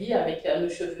 On vit avec nos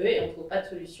cheveux et on ne trouve pas de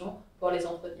solution pour les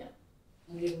entretenir.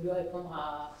 Donc, j'ai voulu répondre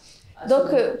à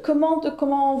donc,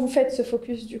 comment vous faites ce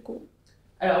focus du coup?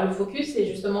 Alors, le focus, c'est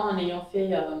justement en ayant fait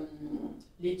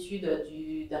l'étude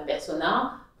d'un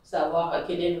persona pour savoir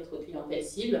quelle est notre clientèle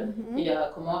cible et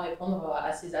comment répondre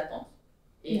à ses attentes.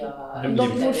 Donc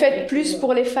vous le faites plus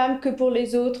pour les femmes que pour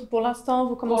les autres pour l'instant?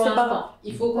 Vous commencez par...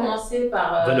 Il faut commencer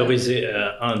par... valoriser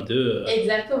deux.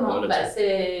 Exactement,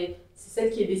 c'est celle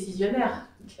qui est décisionnaire.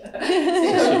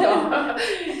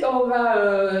 Quand on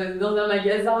va dans un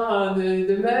magasin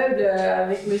de meubles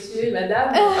avec monsieur et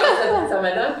madame, on va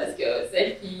madame parce que c'est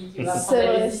elle qui va prendre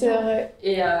la décision. C'est vrai.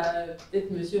 Et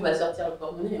peut-être monsieur va sortir le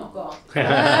porte-monnaie encore.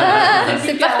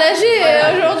 C'est partagé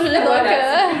aujourd'hui.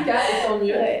 Voilà, c'est le cas, et tant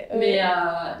mieux.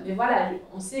 Mais voilà,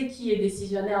 on sait qui est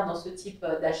décisionnaire dans ce type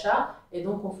d'achat et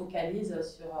donc on focalise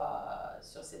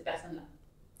sur cette personne-là.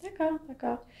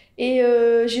 D'accord. Et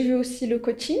j'ai vu aussi le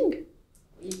coaching.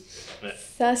 Oui.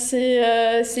 Ça,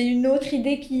 c'est une autre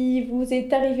idée qui vous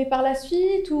est arrivée par la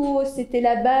suite ou c'était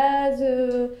la base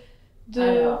de...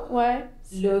 Alors, ouais.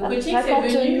 Le coaching,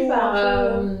 c'est venu Raconte-nous par...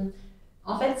 un peu.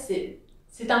 en fait,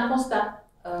 c'est un constat.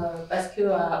 Parce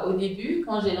que au début,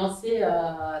 quand j'ai lancé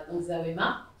donc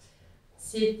Zawema,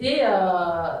 c'était...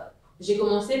 j'ai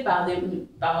commencé par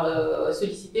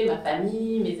solliciter ma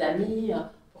famille, mes amis,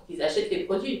 pour qu'ils achètent les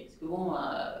produits. Parce que bon,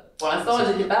 pour l'instant,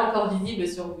 je n'étais pas encore visible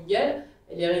sur Google.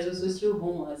 Et les réseaux sociaux,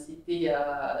 bon, c'était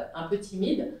un peu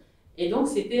timide. Et donc,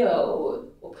 c'était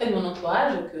auprès de mon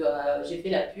entourage que j'ai fait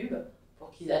la pub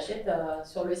pour qu'ils achètent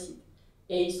sur le site.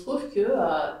 Et il se trouve que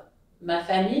ma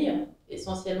famille,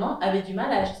 essentiellement, avait du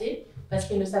mal à acheter parce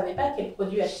qu'ils ne savaient pas quel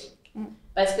produit acheter.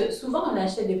 Parce que souvent, on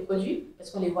achète des produits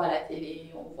parce qu'on les voit à la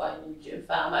télé, on voit une jeune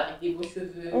femme avec des beaux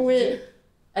cheveux. Oui.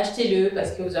 Achetez-le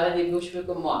parce que vous aurez des beaux cheveux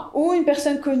comme moi. Ou une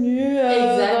personne connue.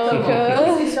 Exactement.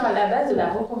 Donc, Donc, c'est sur la base de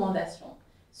la recommandation.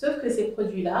 Sauf que ces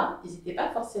produits-là, ils n'étaient pas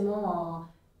forcément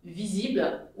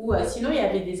visibles. Ou sinon, il y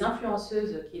avait des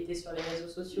influenceuses qui étaient sur les réseaux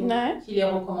sociaux qui les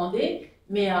recommandaient.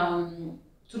 Mais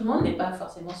tout le monde n'est pas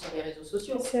forcément sur les réseaux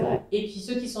sociaux. C'est vrai. Et puis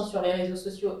ceux qui sont sur les réseaux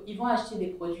sociaux, ils vont acheter des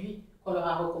produits qu'on leur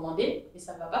a recommandés, mais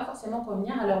ça ne va pas forcément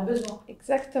convenir à leurs besoins.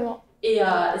 Exactement. Et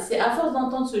c'est à force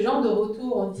d'entendre ce genre de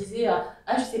retour, on disait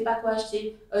je ne sais pas quoi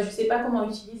acheter, je ne sais pas comment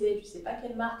utiliser, je ne sais pas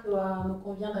quelle marque me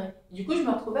conviendrait. Et du coup, je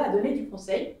me retrouvais à donner du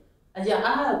conseil, à dire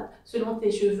selon tes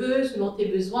cheveux, selon tes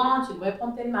besoins, tu devrais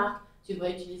prendre telle marque, tu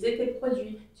devrais utiliser tel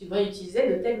produit, tu devrais utiliser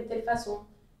de telle ou telle façon.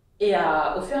 Et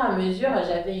au fur et à mesure,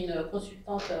 j'avais une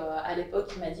consultante à l'époque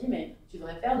qui m'a dit mais tu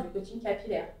devrais faire du coaching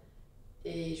capillaire.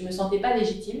 Et je me sentais pas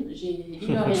légitime, j'ai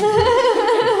ignoré.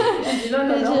 J'ai dit non,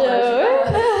 je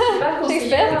suis pas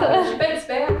conseillère, je suis pas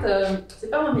experte, c'est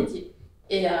pas mon métier.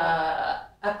 Et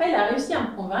après, elle a réussi à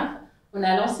me convaincre. On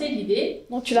a lancé l'idée.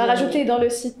 Donc tu l'as rajouté dans le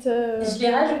site. Je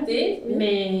l'ai rajouté, oui.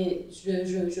 Mais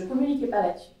je communiquais pas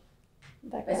là-dessus.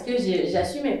 D'accord. Parce que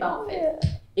j'assumais pas en fait.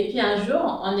 Et puis un jour,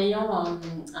 en ayant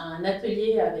un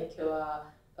atelier avec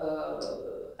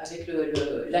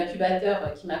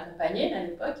l'incubateur qui m'accompagnait à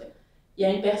l'époque, il y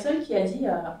a une personne qui a dit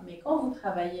mais quand vous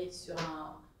travaillez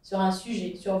sur un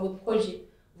sujet, sur votre projet,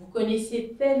 vous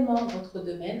connaissez tellement votre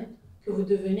domaine que vous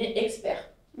devenez expert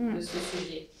de ce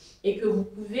sujet et que vous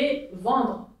pouvez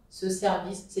vendre ce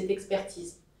service, cette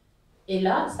expertise. Et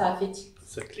là, ça a fait tic.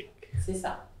 Ça clique. C'est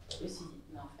ça. Je me suis dit,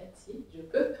 mais en fait, si, je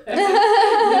peux.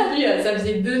 Depuis, ça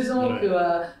faisait 2 ans que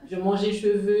je mangeais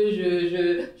cheveux,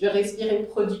 je respirais le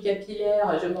produit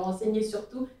capillaire, je me renseignais sur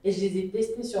tout et je les ai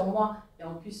testés sur moi. Et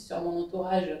en plus, sur mon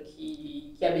entourage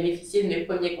qui a bénéficié de mes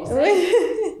premiers conseils,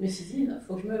 je me suis dit, il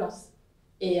faut que je me lance.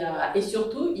 Et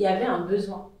surtout, il y avait un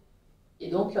besoin.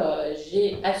 Et donc,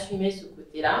 j'ai assumé ce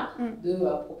côté-là de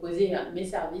proposer mes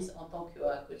services en tant que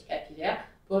coach capillaire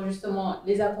pour justement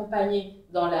les accompagner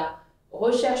dans la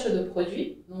recherche de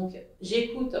produits. Donc,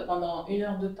 j'écoute pendant 1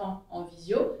 heure de temps en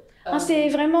visio. C'est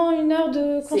vraiment 1 heure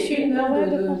de conseil. C'est 1 heure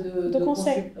de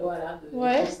conseil. Voilà, de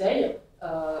conseil.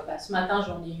 Ce matin,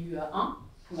 j'en ai eu un.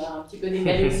 On a un petit peu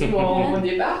décalé aussi mon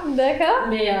départ. D'accord.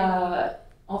 Mais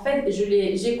en fait,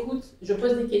 j'écoute, je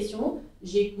pose des questions,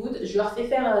 j'écoute, je leur fais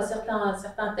faire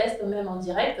certains tests même en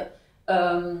direct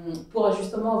pour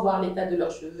justement voir l'état de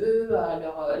leurs cheveux,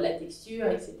 la texture,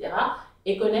 etc.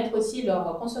 Et connaître aussi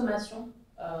leur consommation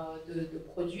de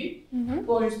produits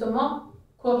pour justement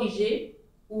corriger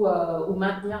ou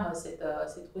maintenir cette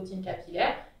routine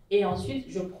capillaire. Et ensuite,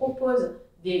 je propose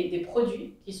des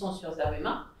produits qui sont sur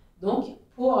Zawema, donc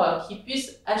pour qu'ils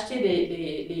puissent acheter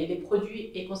les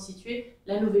produits et constituer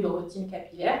la nouvelle routine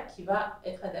capillaire qui va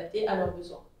être adaptée à leurs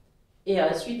besoins. Et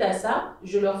suite à ça,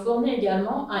 je leur fournis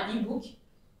également un e-book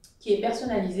qui est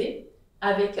personnalisé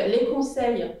avec les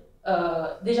conseils,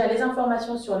 déjà les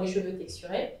informations sur les cheveux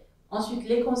texturés, ensuite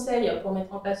les conseils pour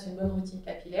mettre en place une bonne routine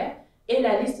capillaire et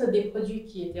la liste des produits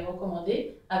qui étaient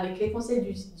recommandés avec les conseils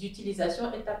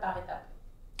d'utilisation étape par étape.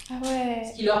 Ah ouais.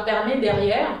 Ce qui leur permet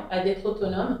derrière d'être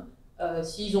autonomes.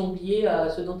 S'ils ont oublié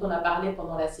ce dont on a parlé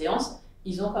pendant la séance,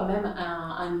 ils ont quand même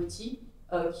un outil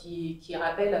qui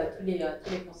rappelle tous les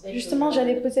conseils. Justement,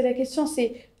 j'allais poser la question,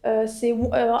 c'est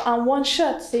un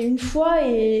one-shot, c'est une fois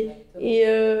et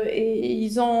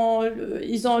ils ont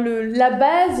la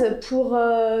base pour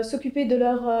s'occuper de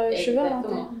leurs cheveux.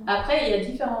 Exactement. Après, il y a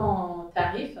différents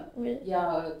tarifs. Oui. Il y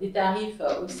a des tarifs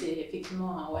où c'est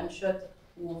effectivement un one-shot,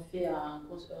 où on fait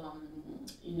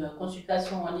une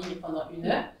consultation en ligne pendant 1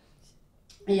 heure.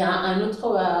 Et il y a un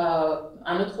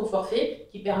autre forfait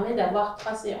qui permet d'avoir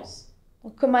 3 séances.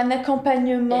 Donc, comme un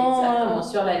accompagnement. Exactement,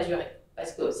 sur la durée.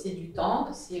 Parce que c'est du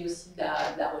temps, c'est aussi de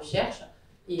la recherche.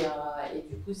 Et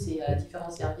du coup, c'est différents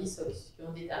services qui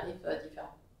ont des tarifs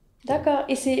différents. D'accord.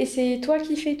 Et c'est toi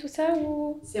qui fais tout ça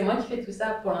ou... C'est moi qui fais tout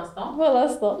ça pour l'instant. Pour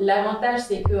l'instant. L'avantage,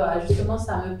 c'est que justement,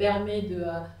 ça me permet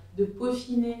de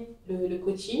peaufiner le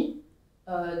coaching,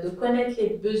 de connaître les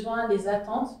besoins, les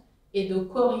attentes et de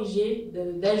corriger,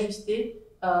 d'ajuster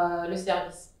le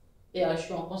service. Et je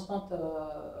suis en constante...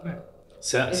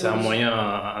 C'est un moyen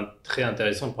très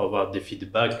intéressant pour avoir des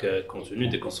feedbacks contenus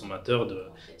des consommateurs de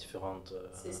différentes...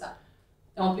 C'est ça.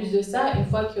 Et en plus de ça, une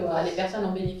fois que les personnes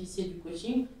ont bénéficié du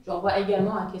coaching, j'envoie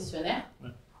également un questionnaire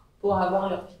pour avoir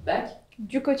leur feedback.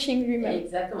 Du coaching lui-même.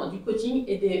 Exactement, du coaching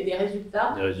et des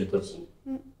résultats du coaching.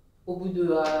 Au bout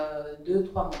de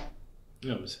 2-3 mois.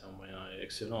 Non, mais c'est un moyen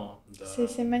excellent.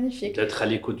 C'est magnifique. D'être à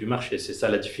l'écoute du marché, c'est ça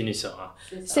la définition.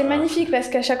 C'est magnifique parce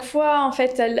qu'à chaque fois, en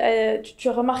fait, tu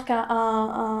remarques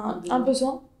un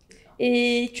besoin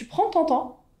et tu prends ton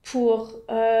temps pour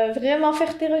vraiment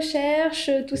faire tes recherches,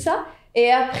 tout ça. Et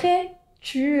après,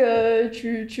 tu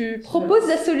proposes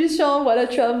la solution, voilà,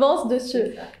 tu avances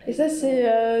dessus. Et ça,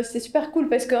 c'est super cool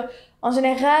parce qu'en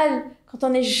général, quand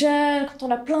on est jeune, quand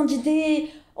on a plein d'idées,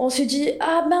 on se dit «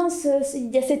 Ah mince, il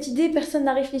y a cette idée, personne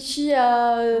n'a réfléchi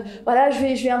à... voilà, je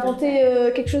vais inventer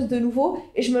quelque chose de nouveau. »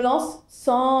 Et je me lance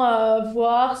sans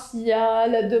voir s'il y a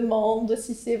la demande,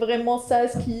 si c'est vraiment ça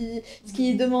ce qui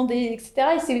est demandé, etc.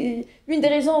 Et c'est une des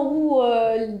raisons où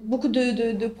beaucoup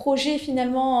de projets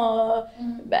finalement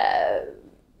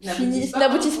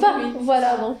n'aboutissent pas. Oui.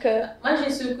 Voilà, donc... Moi,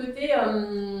 j'ai ce côté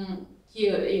qui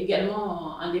est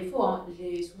également un défaut. Hein.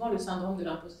 J'ai souvent le syndrome de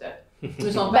l'imposteur.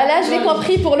 Là, je l'ai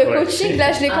compris pour le coaching,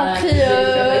 là, je l'ai compris.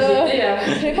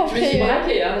 Je l'ai compris. Je me suis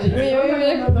braquée, hein.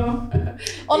 Oui.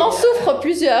 On en souffre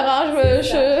plusieurs, hein,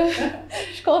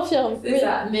 je confirme. C'est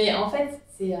ça. Mais en fait,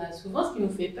 c'est souvent ce qui nous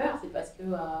fait peur, c'est parce que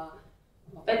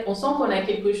en fait, on sent qu'on a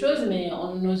quelque chose, mais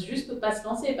on n'ose juste pas se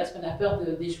lancer parce qu'on a peur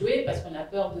d'échouer, parce qu'on a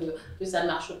peur que ça ne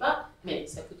marche pas. Mais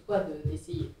ça coûte quoi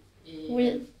d'essayer?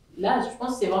 Et là, je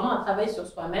pense que c'est vraiment un travail sur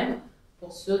soi-même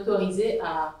pour s'autoriser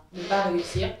à ne pas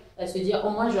réussir, à se dire au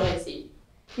moins j'aurais essayé.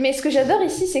 Mais ce que j'adore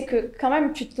ici, c'est que quand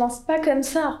même tu te lances pas comme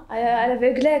ça, à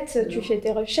l'aveuglette. Tu fais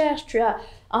tes recherches, tu as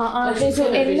un réseau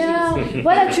énorme.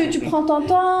 Voilà, tu prends ton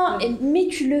temps, mais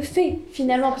tu le fais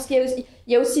finalement. Parce qu'il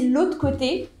y a aussi l'autre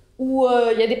côté où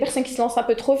il y a des personnes qui se lancent un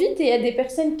peu trop vite et il y a des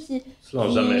personnes qui se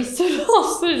lancent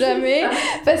jamais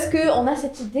parce qu'on a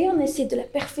cette idée, on essaie de la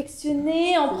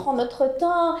perfectionner, on prend notre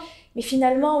temps. Mais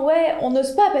finalement, on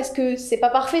n'ose pas parce que c'est pas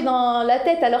parfait dans la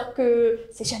tête, alors que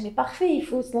c'est jamais parfait, il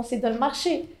faut se lancer dans le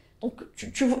marché. Donc,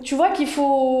 tu vois qu'il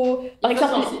faut... Par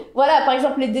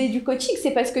exemple, l'idée du coaching,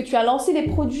 c'est parce que tu as lancé les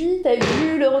produits, tu as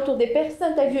vu le retour des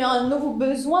personnes, tu as vu un nouveau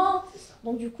besoin.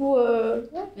 Donc, du coup...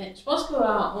 Mais je pense qu'on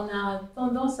a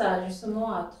tendance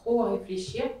justement à trop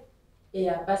réfléchir et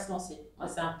à pas se lancer. Moi,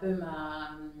 c'est un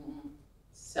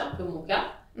peu mon cas.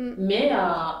 Mais...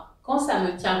 quand ça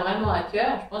me tient vraiment à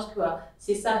cœur, je pense que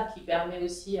c'est ça qui permet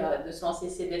aussi de se lancer,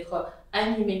 c'est d'être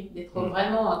animé, d'être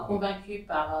vraiment convaincu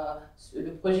par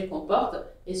le projet qu'on porte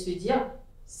et se dire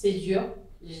c'est dur,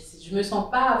 je me sens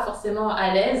pas forcément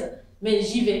à l'aise, mais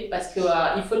j'y vais parce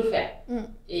qu'il faut le faire.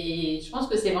 Et je pense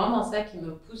que c'est vraiment ça qui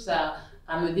me pousse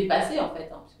à me dépasser en fait,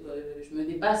 parce que je me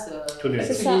dépasse tous les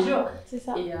jours. C'est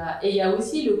ça. Et il y a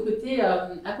aussi le côté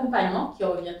accompagnement qui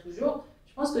revient toujours.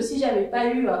 Je pense que si j'avais pas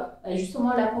eu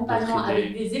justement l'accompagnement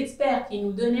avec des experts qui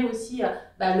nous donnaient aussi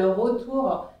leur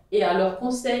retour et leurs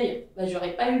conseils,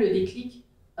 j'aurais pas eu le déclic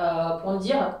pour me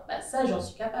dire ça j'en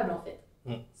suis capable en fait.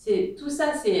 Tout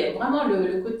ça, c'est vraiment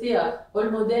le côté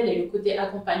role model et le côté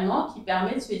accompagnement qui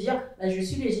permet de se dire je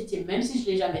suis légitime, même si je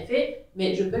l'ai jamais fait,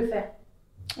 mais je peux le faire.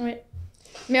 Oui.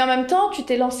 Mais en même temps, tu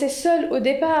t'es lancée seule au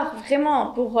départ,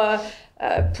 vraiment, pour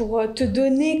te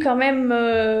donner quand même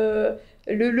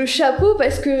le chapeau,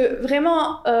 parce que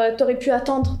vraiment, tu aurais pu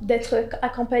attendre d'être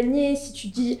accompagnée. Si tu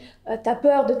dis tu as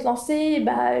peur de te lancer,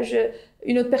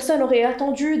 une autre personne aurait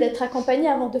attendu d'être accompagnée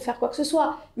avant de faire quoi que ce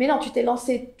soit. Mais non, tu t'es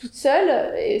lancée toute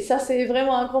seule, et ça, c'est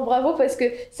vraiment un grand bravo, parce que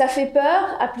ça fait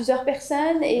peur à plusieurs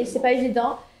personnes et c'est pas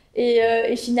évident.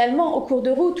 Et finalement, au cours de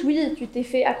route, oui, tu t'es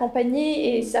fait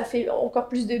accompagner et ça fait encore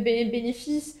plus de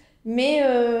bénéfices, mais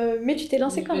tu t'es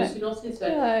lancée quand même. Je me suis lancée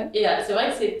seule. Et c'est vrai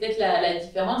que c'est peut-être la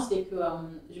différence, c'est que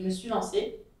je me suis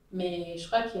lancée, mais je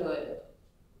crois qu'il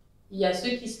y a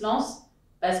ceux qui se lancent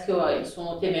parce qu'ils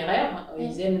sont téméraires,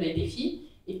 ils aiment les défis.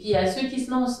 Et puis il y a ceux qui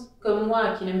se lancent comme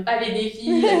moi, qui n'aiment pas les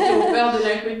défis, qui ont peur de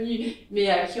l'inconnu, mais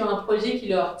qui ont un projet qui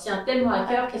leur tient tellement à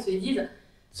cœur qu'ils se disent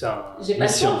j'ai pas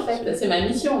le choix en fait, c'est ma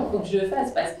mission, il faut que je le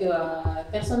fasse parce que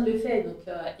personne ne le fait. Donc,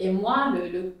 et moi,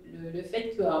 le fait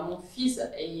que mon fils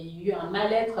ait eu un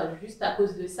mal-être juste à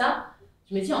cause de ça,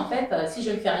 je me dis en fait, si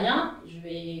je ne fais rien, je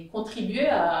vais contribuer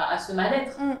à ce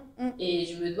mal-être et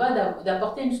je me dois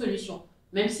d'apporter une solution.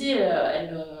 même si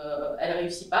elle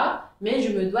réussit pas, mais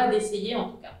je me dois d'essayer en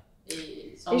tout cas.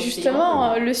 Et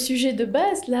justement, le sujet de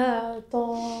base, là,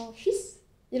 ton fils,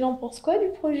 il en pense quoi du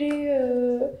projet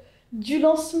du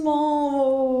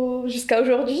lancement jusqu'à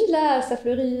aujourd'hui? Là, ça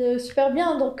fleurit super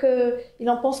bien, donc il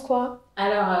en pense quoi?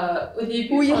 Alors, au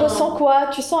début... Ou il ressent quoi?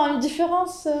 Tu sens une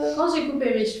différence Quand j'ai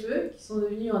coupé mes cheveux, qui sont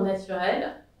devenus en naturel,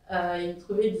 il me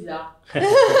trouvait bizarre. Je ne me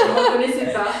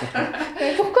reconnaissais pas.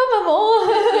 Mais pourquoi, maman?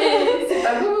 C'est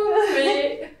pas beau,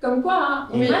 mais comme quoi, hein,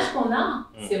 l'image qu'on a,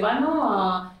 c'est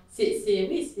vraiment...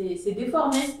 c'est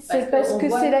déformé. C'est parce que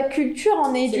c'est la culture,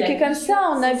 on est éduqué comme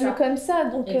ça, on a vu comme ça.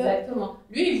 Donc, exactement.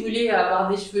 Lui, il voulait avoir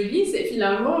des cheveux lisses et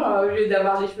finalement, au lieu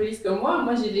d'avoir des cheveux lisses comme moi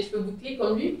j'ai des cheveux bouclés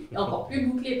comme lui et encore plus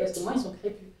bouclés parce que moi, ils sont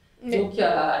crépus. Donc,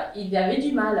 il avait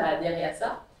du mal à adhérer à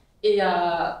ça. Et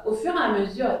au fur et à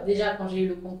mesure, déjà quand j'ai eu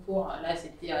le concours, là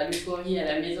c'était l'euphorie à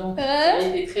la maison, il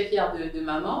était très fier de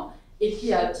maman. Et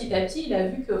puis petit à petit, il a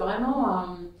vu que vraiment...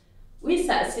 oui,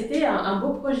 c'était un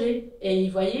beau projet et il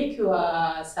voyait que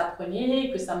ça prenait,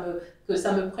 que ça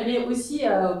me prenait aussi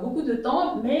beaucoup de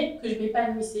temps, mais que je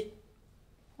m'épanouissais.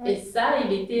 Et ça,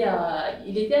 il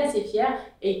était assez fier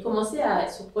et il commençait à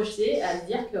se projeter, à se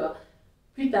dire que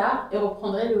plus tard, il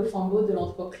reprendrait le flambeau de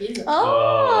l'entreprise et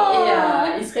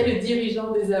il serait le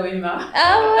dirigeant des AOEMA.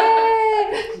 Ah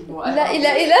ouais. Bon, il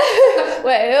a...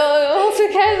 Ouais, on se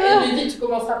calme. Il lui dit, tu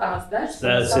commenceras par un stage.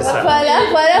 C'est ça. Voilà.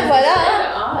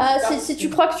 Si tu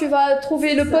crois que tu vas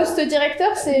trouver le poste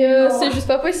directeur, c'est juste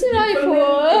pas possible. Hein, il faut...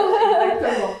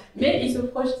 Exactement. Mais il se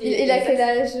projetait. Il a quel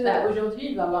âge?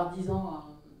 Aujourd'hui, il va avoir 10 ans.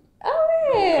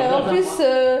 En plus,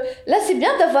 là c'est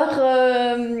bien d'avoir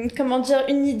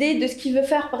une idée de ce qu'il veut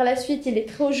faire par la suite. Il est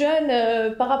trop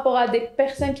jeune par rapport à des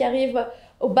personnes qui arrivent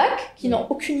au bac, qui n'ont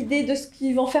aucune idée de ce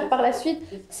qu'ils vont faire par la suite.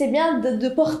 C'est bien de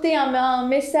porter un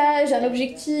message, un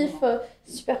objectif.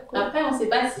 C'est super cool. Après, on ne sait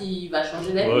pas s'il va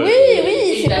changer d'avis.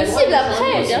 Oui, c'est possible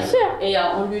après, bien sûr. Et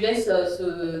on lui laisse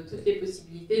toutes les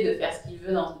possibilités de faire ce qu'il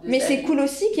veut dans Mais c'est cool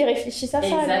aussi qu'il réfléchisse à ça.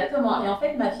 Exactement. Et en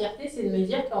fait, ma fierté, c'est de me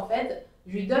dire qu'en fait,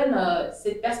 je lui donne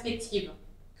cette perspective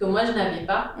que moi je n'avais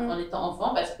pas en étant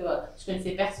enfant parce que je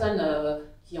connaissais personne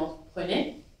qui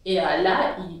entreprenait et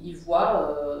là il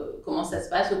voit comment ça se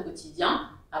passe au quotidien.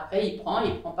 Après il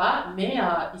prend pas, mais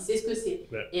il sait ce que c'est.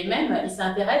 Et même il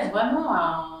s'intéresse vraiment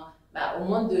au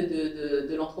monde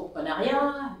de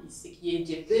l'entrepreneuriat. Il sait qui est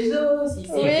Jeff Bezos, il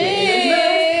sait qui est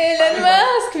Elon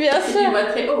Musk, bien sûr. Il voit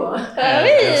très haut. Hein.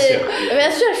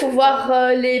 Bien sûr, il faut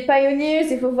voir les pioneers,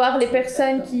 il faut voir les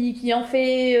personnes qui ont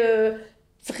fait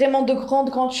vraiment de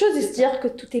grandes choses et se dire que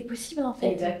tout est possible en fait.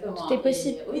 Exactement. Tout est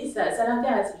possible. Oui, ça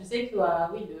l'intéresse. Je sais que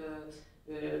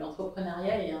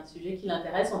l'entrepreneuriat est un sujet qui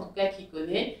l'intéresse, en tout cas qu'il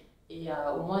connaît. Et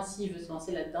au moins, s'il veut se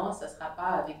lancer là-dedans, ça ne sera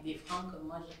pas avec des freins comme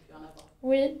moi j'ai pu en avoir.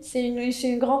 Oui, c'est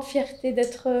une grande fierté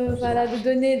d'être, de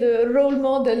donner de role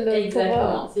model.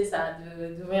 Exactement, c'est ça,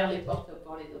 d'ouvrir les portes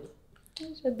pour les autres.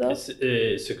 J'adore.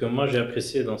 Et ce que moi j'ai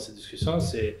apprécié dans cette discussion,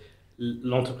 c'est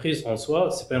l'entreprise en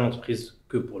soi, c'est pas une entreprise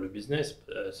que pour le business,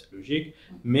 c'est logique,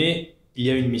 mais il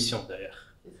y a une mission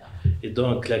derrière. C'est ça. Et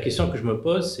donc la question que je me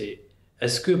pose, c'est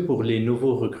est-ce que pour les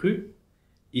nouveaux recrues,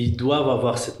 ils doivent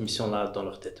avoir cette mission-là dans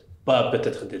leur tête? Pas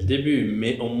peut-être dès le début,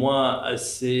 mais au moins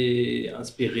assez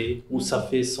inspiré, où ça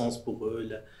fait sens pour eux.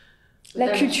 La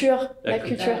culture.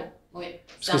 Oui,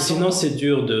 parce que sinon, c'est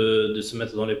dur de se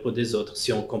mettre dans les peaux des autres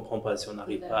si on ne comprend pas, si on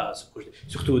n'arrive pas à se projeter.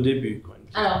 Surtout au début.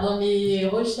 Alors, dans mes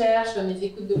recherches, mes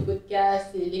écoutes de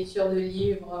podcasts et lectures de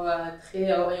livres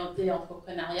très orientés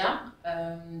entrepreneuriat,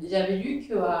 j'avais lu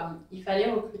qu'il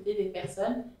fallait recruter des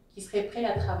personnes qui seraient prêtes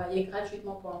à travailler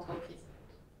gratuitement pour l'entreprise.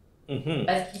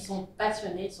 Parce qu'ils sont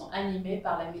passionnés, ils sont animés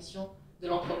par la mission de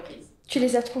l'entreprise. Tu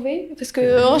les as trouvés? Parce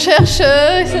qu'on cherche...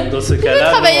 dans ce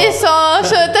cas-là... travailler sans...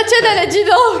 Tatiana, elle a dit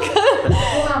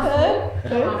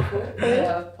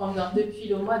Pour info, depuis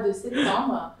le mois de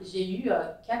septembre, j'ai eu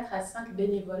 4 à 5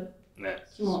 bénévoles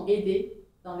qui m'ont aidé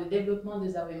dans le développement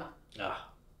des AOEMA.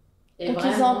 Donc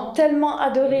vraiment, ils ont tellement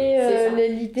adoré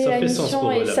l'idée, la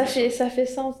mission, et ça fait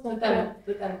sens. Donc,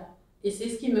 totalement. Et c'est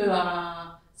ce qui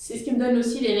me donne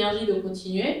aussi l'énergie de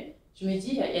continuer. Je me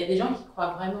dis, il y a des gens qui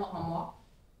croient vraiment en moi.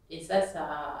 Et ça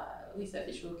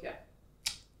fait chaud au cœur.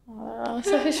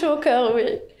 Ça fait chaud au cœur, oui.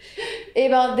 Et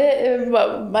ma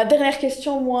dernière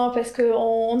question, moi, parce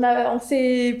qu'on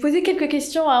s'est posé quelques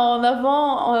questions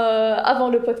avant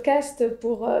le podcast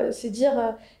pour se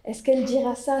dire, est-ce qu'elle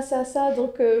dira ça, ça, ça?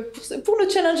 Donc, pour nous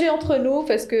challenger entre nous,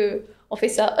 parce qu'on fait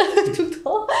ça tout le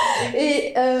temps.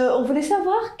 Et on voulait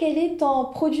savoir quel est ton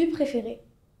produit préféré?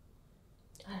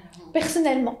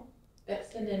 Personnellement.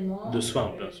 Personnellement. De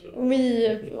soins, bien sûr. Oui,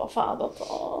 enfin, dans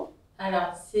ton...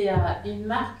 Alors, c'est une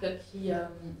marque qui...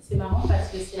 c'est marrant parce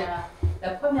que c'est la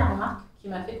première marque qui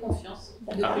m'a fait confiance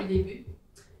depuis le début.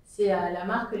 C'est la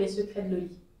marque Les Secrets de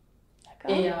Loli.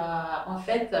 D'accord. Et en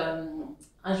fait,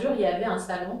 un jour, il y avait un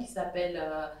salon qui s'appelle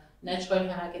Natural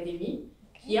Hair Academy,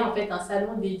 qui est en fait un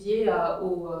salon dédié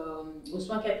aux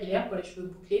soins capillaires pour les cheveux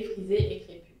bouclés, frisés et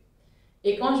crépus.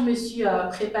 Et quand je me suis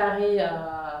préparée,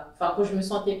 quand je me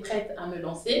sentais prête à me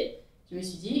lancer, je me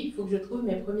suis dit, il faut que je trouve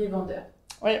mes premiers vendeurs.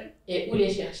 Oui. Et où les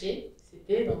chercher?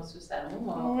 C'était dans ce salon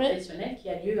professionnel qui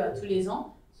a lieu tous les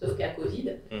ans, sauf qu'à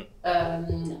Covid, à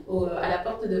la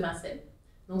porte de Vincennes.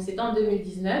 Donc c'était en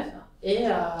 2019 et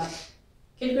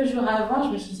quelques jours avant,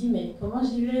 je me suis dit mais comment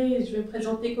j'y vais? Je vais me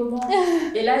présenter comment?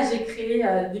 Et là j'ai créé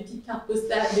des petites cartes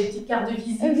postales, des petites cartes de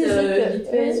visite vite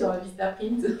fait sur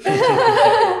Vistaprint.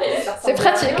 C'est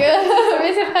pratique,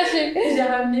 mais c'est pratique. J'ai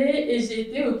ramené et j'ai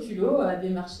été au culot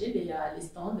démarcher les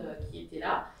stands qui étaient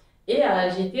là. Et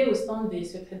j'ai été au stand des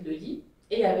Secrets de Loli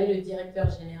et il y avait le directeur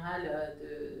général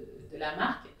de la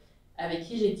marque avec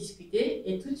qui j'ai discuté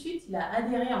et tout de suite il a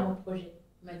adhéré à mon projet.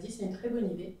 Il m'a dit c'est une très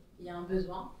bonne idée, il y a un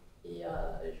besoin et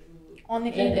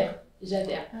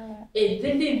j'adhère. Ah ouais. Et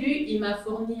dès le début, il m'a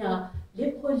fourni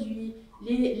les produits,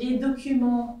 les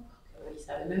documents. Il ne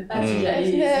savait même pas si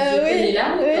je connais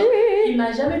là. Il ne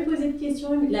m'a jamais posé de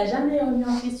questions, il n'a jamais remis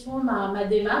en question ma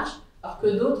démarche. Alors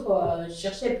que d'autres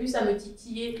cherchaient plus à me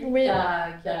titiller qu'à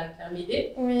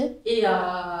m'aider. Oui. Et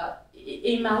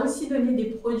il m'a aussi donné des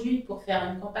produits pour faire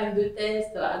une campagne de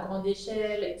test à grande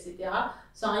échelle, etc.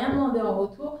 Sans rien demander en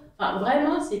retour. Enfin,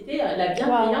 vraiment, c'était la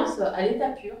bienveillance à l'état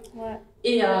pur. Ouais.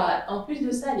 Et en plus de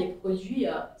ça, les produits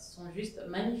sont juste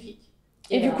magnifiques.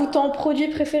 Et du coup, ton produit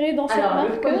préféré dans cette marque? Alors,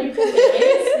 le produit préféré,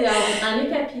 c'est un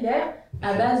lait capillaire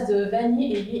à base de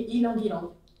vanille et lait ylang-ylang.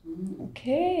 Ok.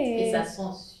 Et ça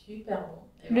sent super bon.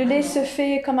 Le lait se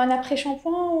fait comme un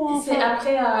après-shampoing ou C'est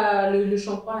après le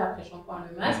shampoing, l'après-shampoing,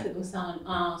 le masque. Donc c'est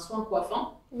un soin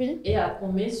coiffant et qu'on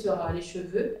met sur les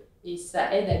cheveux. Et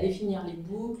ça aide à définir les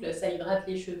boucles, ça hydrate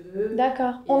les cheveux.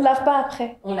 D'accord. On ne lave pas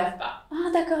après? On ne lave pas.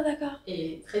 Ah d'accord.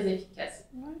 Et très efficace.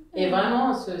 Ouais. Et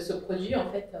vraiment, ce produit, en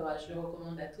fait, je le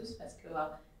recommande à tous parce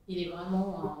qu'il est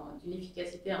vraiment d'une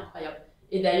efficacité incroyable.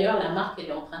 Et d'ailleurs, la marque elle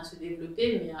est en train de se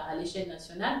développer, mais à l'échelle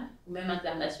nationale ou même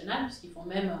internationale, puisqu'ils font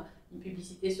même une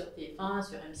publicité sur TF1,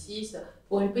 sur M6,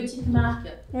 pour une petite marque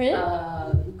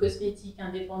cosmétique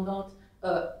indépendante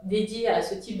dédiée à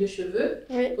ce type de cheveux.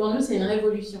 Oui. Pour nous, c'est une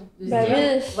révolution de se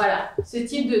dire, voilà, ce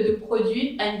type de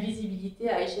produit a une visibilité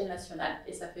à échelle nationale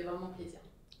et ça fait vraiment plaisir.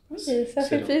 Oui, ça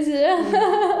fait plaisir.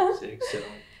 C'est excellent.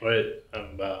 Oui,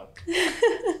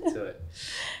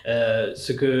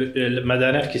 c'est vrai. Ma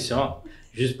dernière question,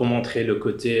 juste pour montrer le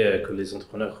côté que les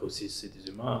entrepreneurs aussi, c'est des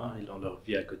humains, ils ont leur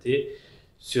vie à côté.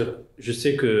 Je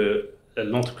sais que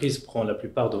l'entreprise prend la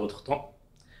plupart de votre temps,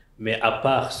 mais à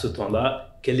part ce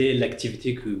temps-là, quelle est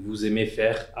l'activité que vous aimez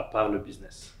faire à part le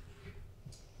business?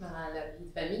 La vie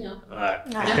de famille. Hein. Ouais.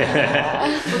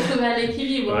 Il faut trouver un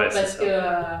équilibre parce que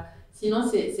sinon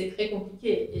c'est très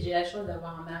compliqué. Et j'ai la chance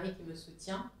d'avoir un mari qui me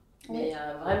soutient. Mais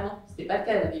vraiment, c'était pas le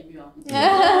cas au début. Hein.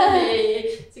 Mais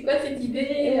c'est quoi cette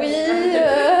idée?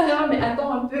 Non, mais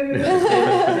attends un peu.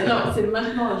 Non, c'est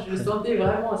maintenant. Je le sentais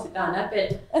vraiment, c'était un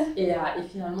appel. Et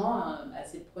finalement,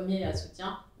 c'est le premier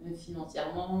soutien, même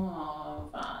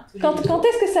financièrement. Quand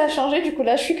est-ce que ça a changé du coup?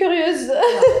 Là, je suis curieuse.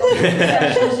 Ça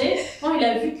a changé quand il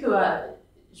a vu que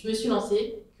je me suis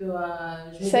lancée.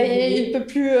 Ça y est, il ne peut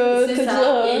plus te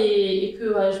dire. Et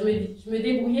que je me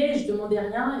débrouillais, je demandais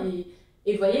rien.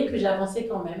 Et voyez que j'avançais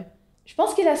quand même. Je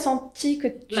pense qu'il a senti que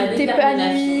tu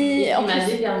t'épanouis. Ma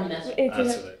détermination. C'est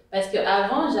vrai. Parce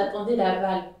qu'avant, j'attendais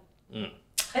l'aval.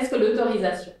 Presque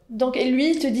l'autorisation. Donc, et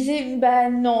lui, il te disait,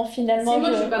 non, finalement. Si moi,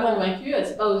 je ne suis pas convaincue,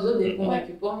 c'est pas aux autres d'être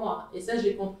convaincus pour moi. Et ça,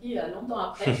 j'ai compris longtemps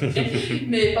après.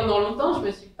 Mais pendant longtemps, je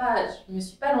me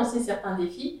suis pas lancé certains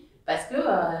défis parce que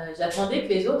j'attendais que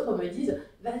les autres me disent,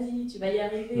 vas-y, tu vas y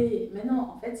arriver. Mais non,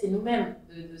 en fait, c'est nous-mêmes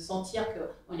de sentir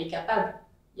qu'on est capable.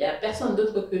 Il n'y a personne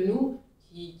d'autre que nous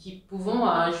qui pouvons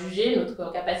juger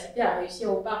notre capacité à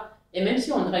réussir ou pas. Et même si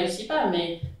on ne réussit pas,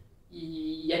 mais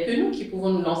il n'y a que nous qui pouvons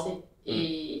nous lancer.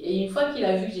 Et une fois qu'il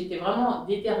a vu que j'étais vraiment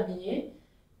déterminée,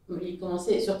 il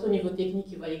commençait, surtout au niveau technique,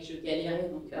 il voyait que je galérais.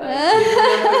 Donc, il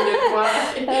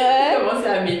commençait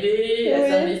à m'aider, à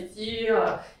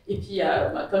s'investir. Et puis,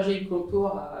 quand j'ai eu le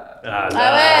concours, là,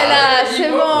 c'est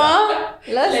bon, hein.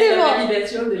 Là, c'est bon. La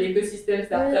validation de l'écosystème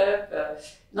startup.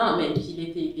 Non, mais puis il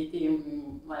était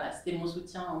c'était mon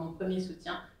soutien, mon premier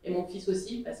soutien. Et mon fils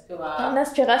aussi, parce que... Une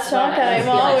inspiration,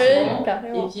 carrément.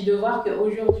 Et puis de voir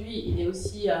qu'aujourd'hui, il est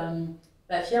aussi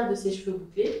fier de ses cheveux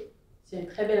bouclés. C'est une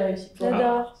très belle réussite pour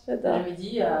moi. J'adore. Je me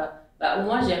dis, au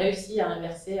moins j'ai réussi à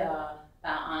inverser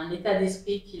un état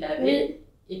d'esprit qu'il avait. Oui.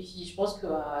 Et puis je pense que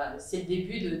c'est le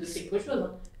début de quelque chose.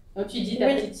 Comme tu dis, ta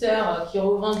petite sœur qui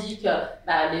revendique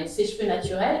ses cheveux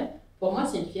naturels, pour moi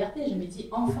c'est une fierté. Je me dis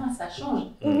enfin ça change.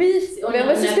 Oui, mais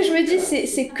moi c'est ce que je me dis,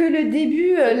 c'est que le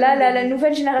début. Là, la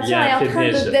nouvelle génération est en train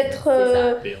d'être.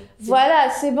 Voilà,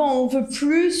 c'est bon, on veut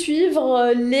plus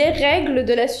suivre les règles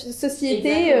de la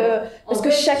société parce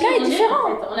que chacun est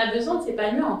différent. En fait. On a besoin de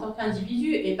s'épanouir en tant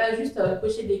qu'individu et pas juste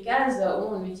cocher des cases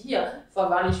où on nous dit faut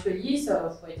avoir les cheveux lisses,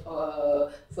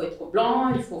 faut être blanc,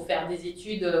 il faut faire des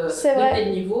études de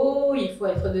tel niveau, il faut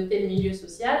être de tel milieu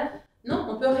social. Non,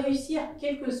 on peut réussir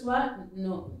quelles que soient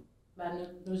nos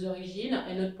origines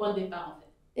et notre point de départ en fait.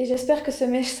 Et j'espère que ce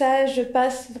message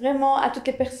passe vraiment à toutes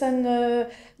les personnes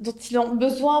dont ils ont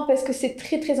besoin parce que c'est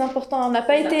très très important. On n'a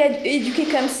pas été éduqués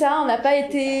comme ça, on n'a pas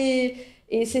été...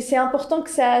 Et c'est important que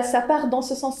ça parte dans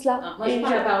ce sens-là. Moi je prends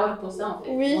la parole pour ça en fait,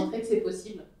 pour montrer que c'est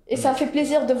possible. Et ça me fait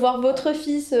plaisir de voir votre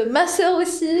fils, ma sœur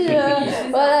aussi,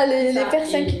 voilà, les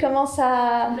personnes qui commencent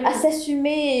à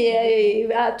s'assumer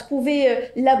et à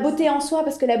trouver la beauté en soi,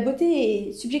 parce que la beauté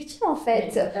est subjective en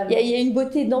fait. Il y a une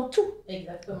beauté dans tout.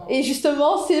 Exactement. Et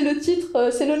justement, c'est le titre,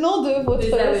 c'est le nom de votre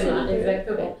série.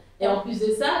 Exactement. Et en plus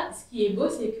de ça, ce qui est beau,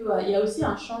 c'est qu'il y a aussi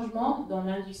un changement dans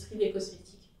l'industrie des cosmétiques.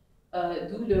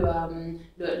 D'où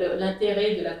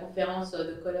l'intérêt de la conférence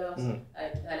de Colors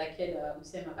à laquelle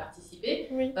Oussem a participé,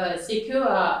 c'est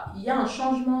qu'il y a un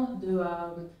changement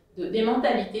des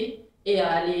mentalités et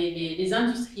les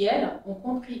industriels ont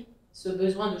compris ce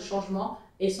besoin de changement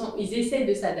et ils essaient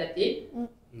de s'adapter,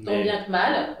 tant bien que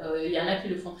mal. Il y en a qui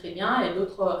le font très bien et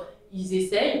d'autres ils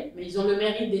essayent, mais ils ont le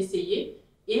mérite d'essayer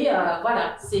et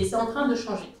voilà, c'est en train de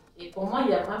changer. Et pour moi,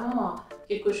 il y a vraiment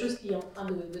quelque chose qui est en train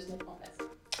de se mettre en place.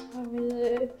 Oui,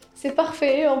 c'est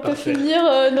parfait, on peut finir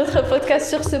notre podcast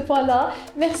sur ce point-là.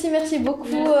 Merci beaucoup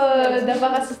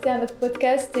d'avoir assisté à notre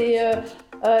podcast et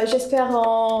j'espère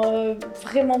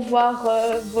vraiment voir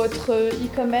votre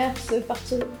e-commerce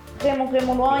partir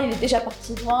vraiment loin. Il est déjà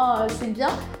parti loin, c'est bien.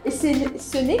 Et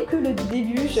ce n'est que le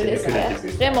début, je l'espère.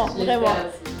 Vraiment.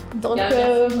 Donc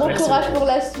bon courage pour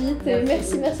la suite et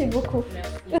merci beaucoup.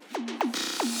 Merci.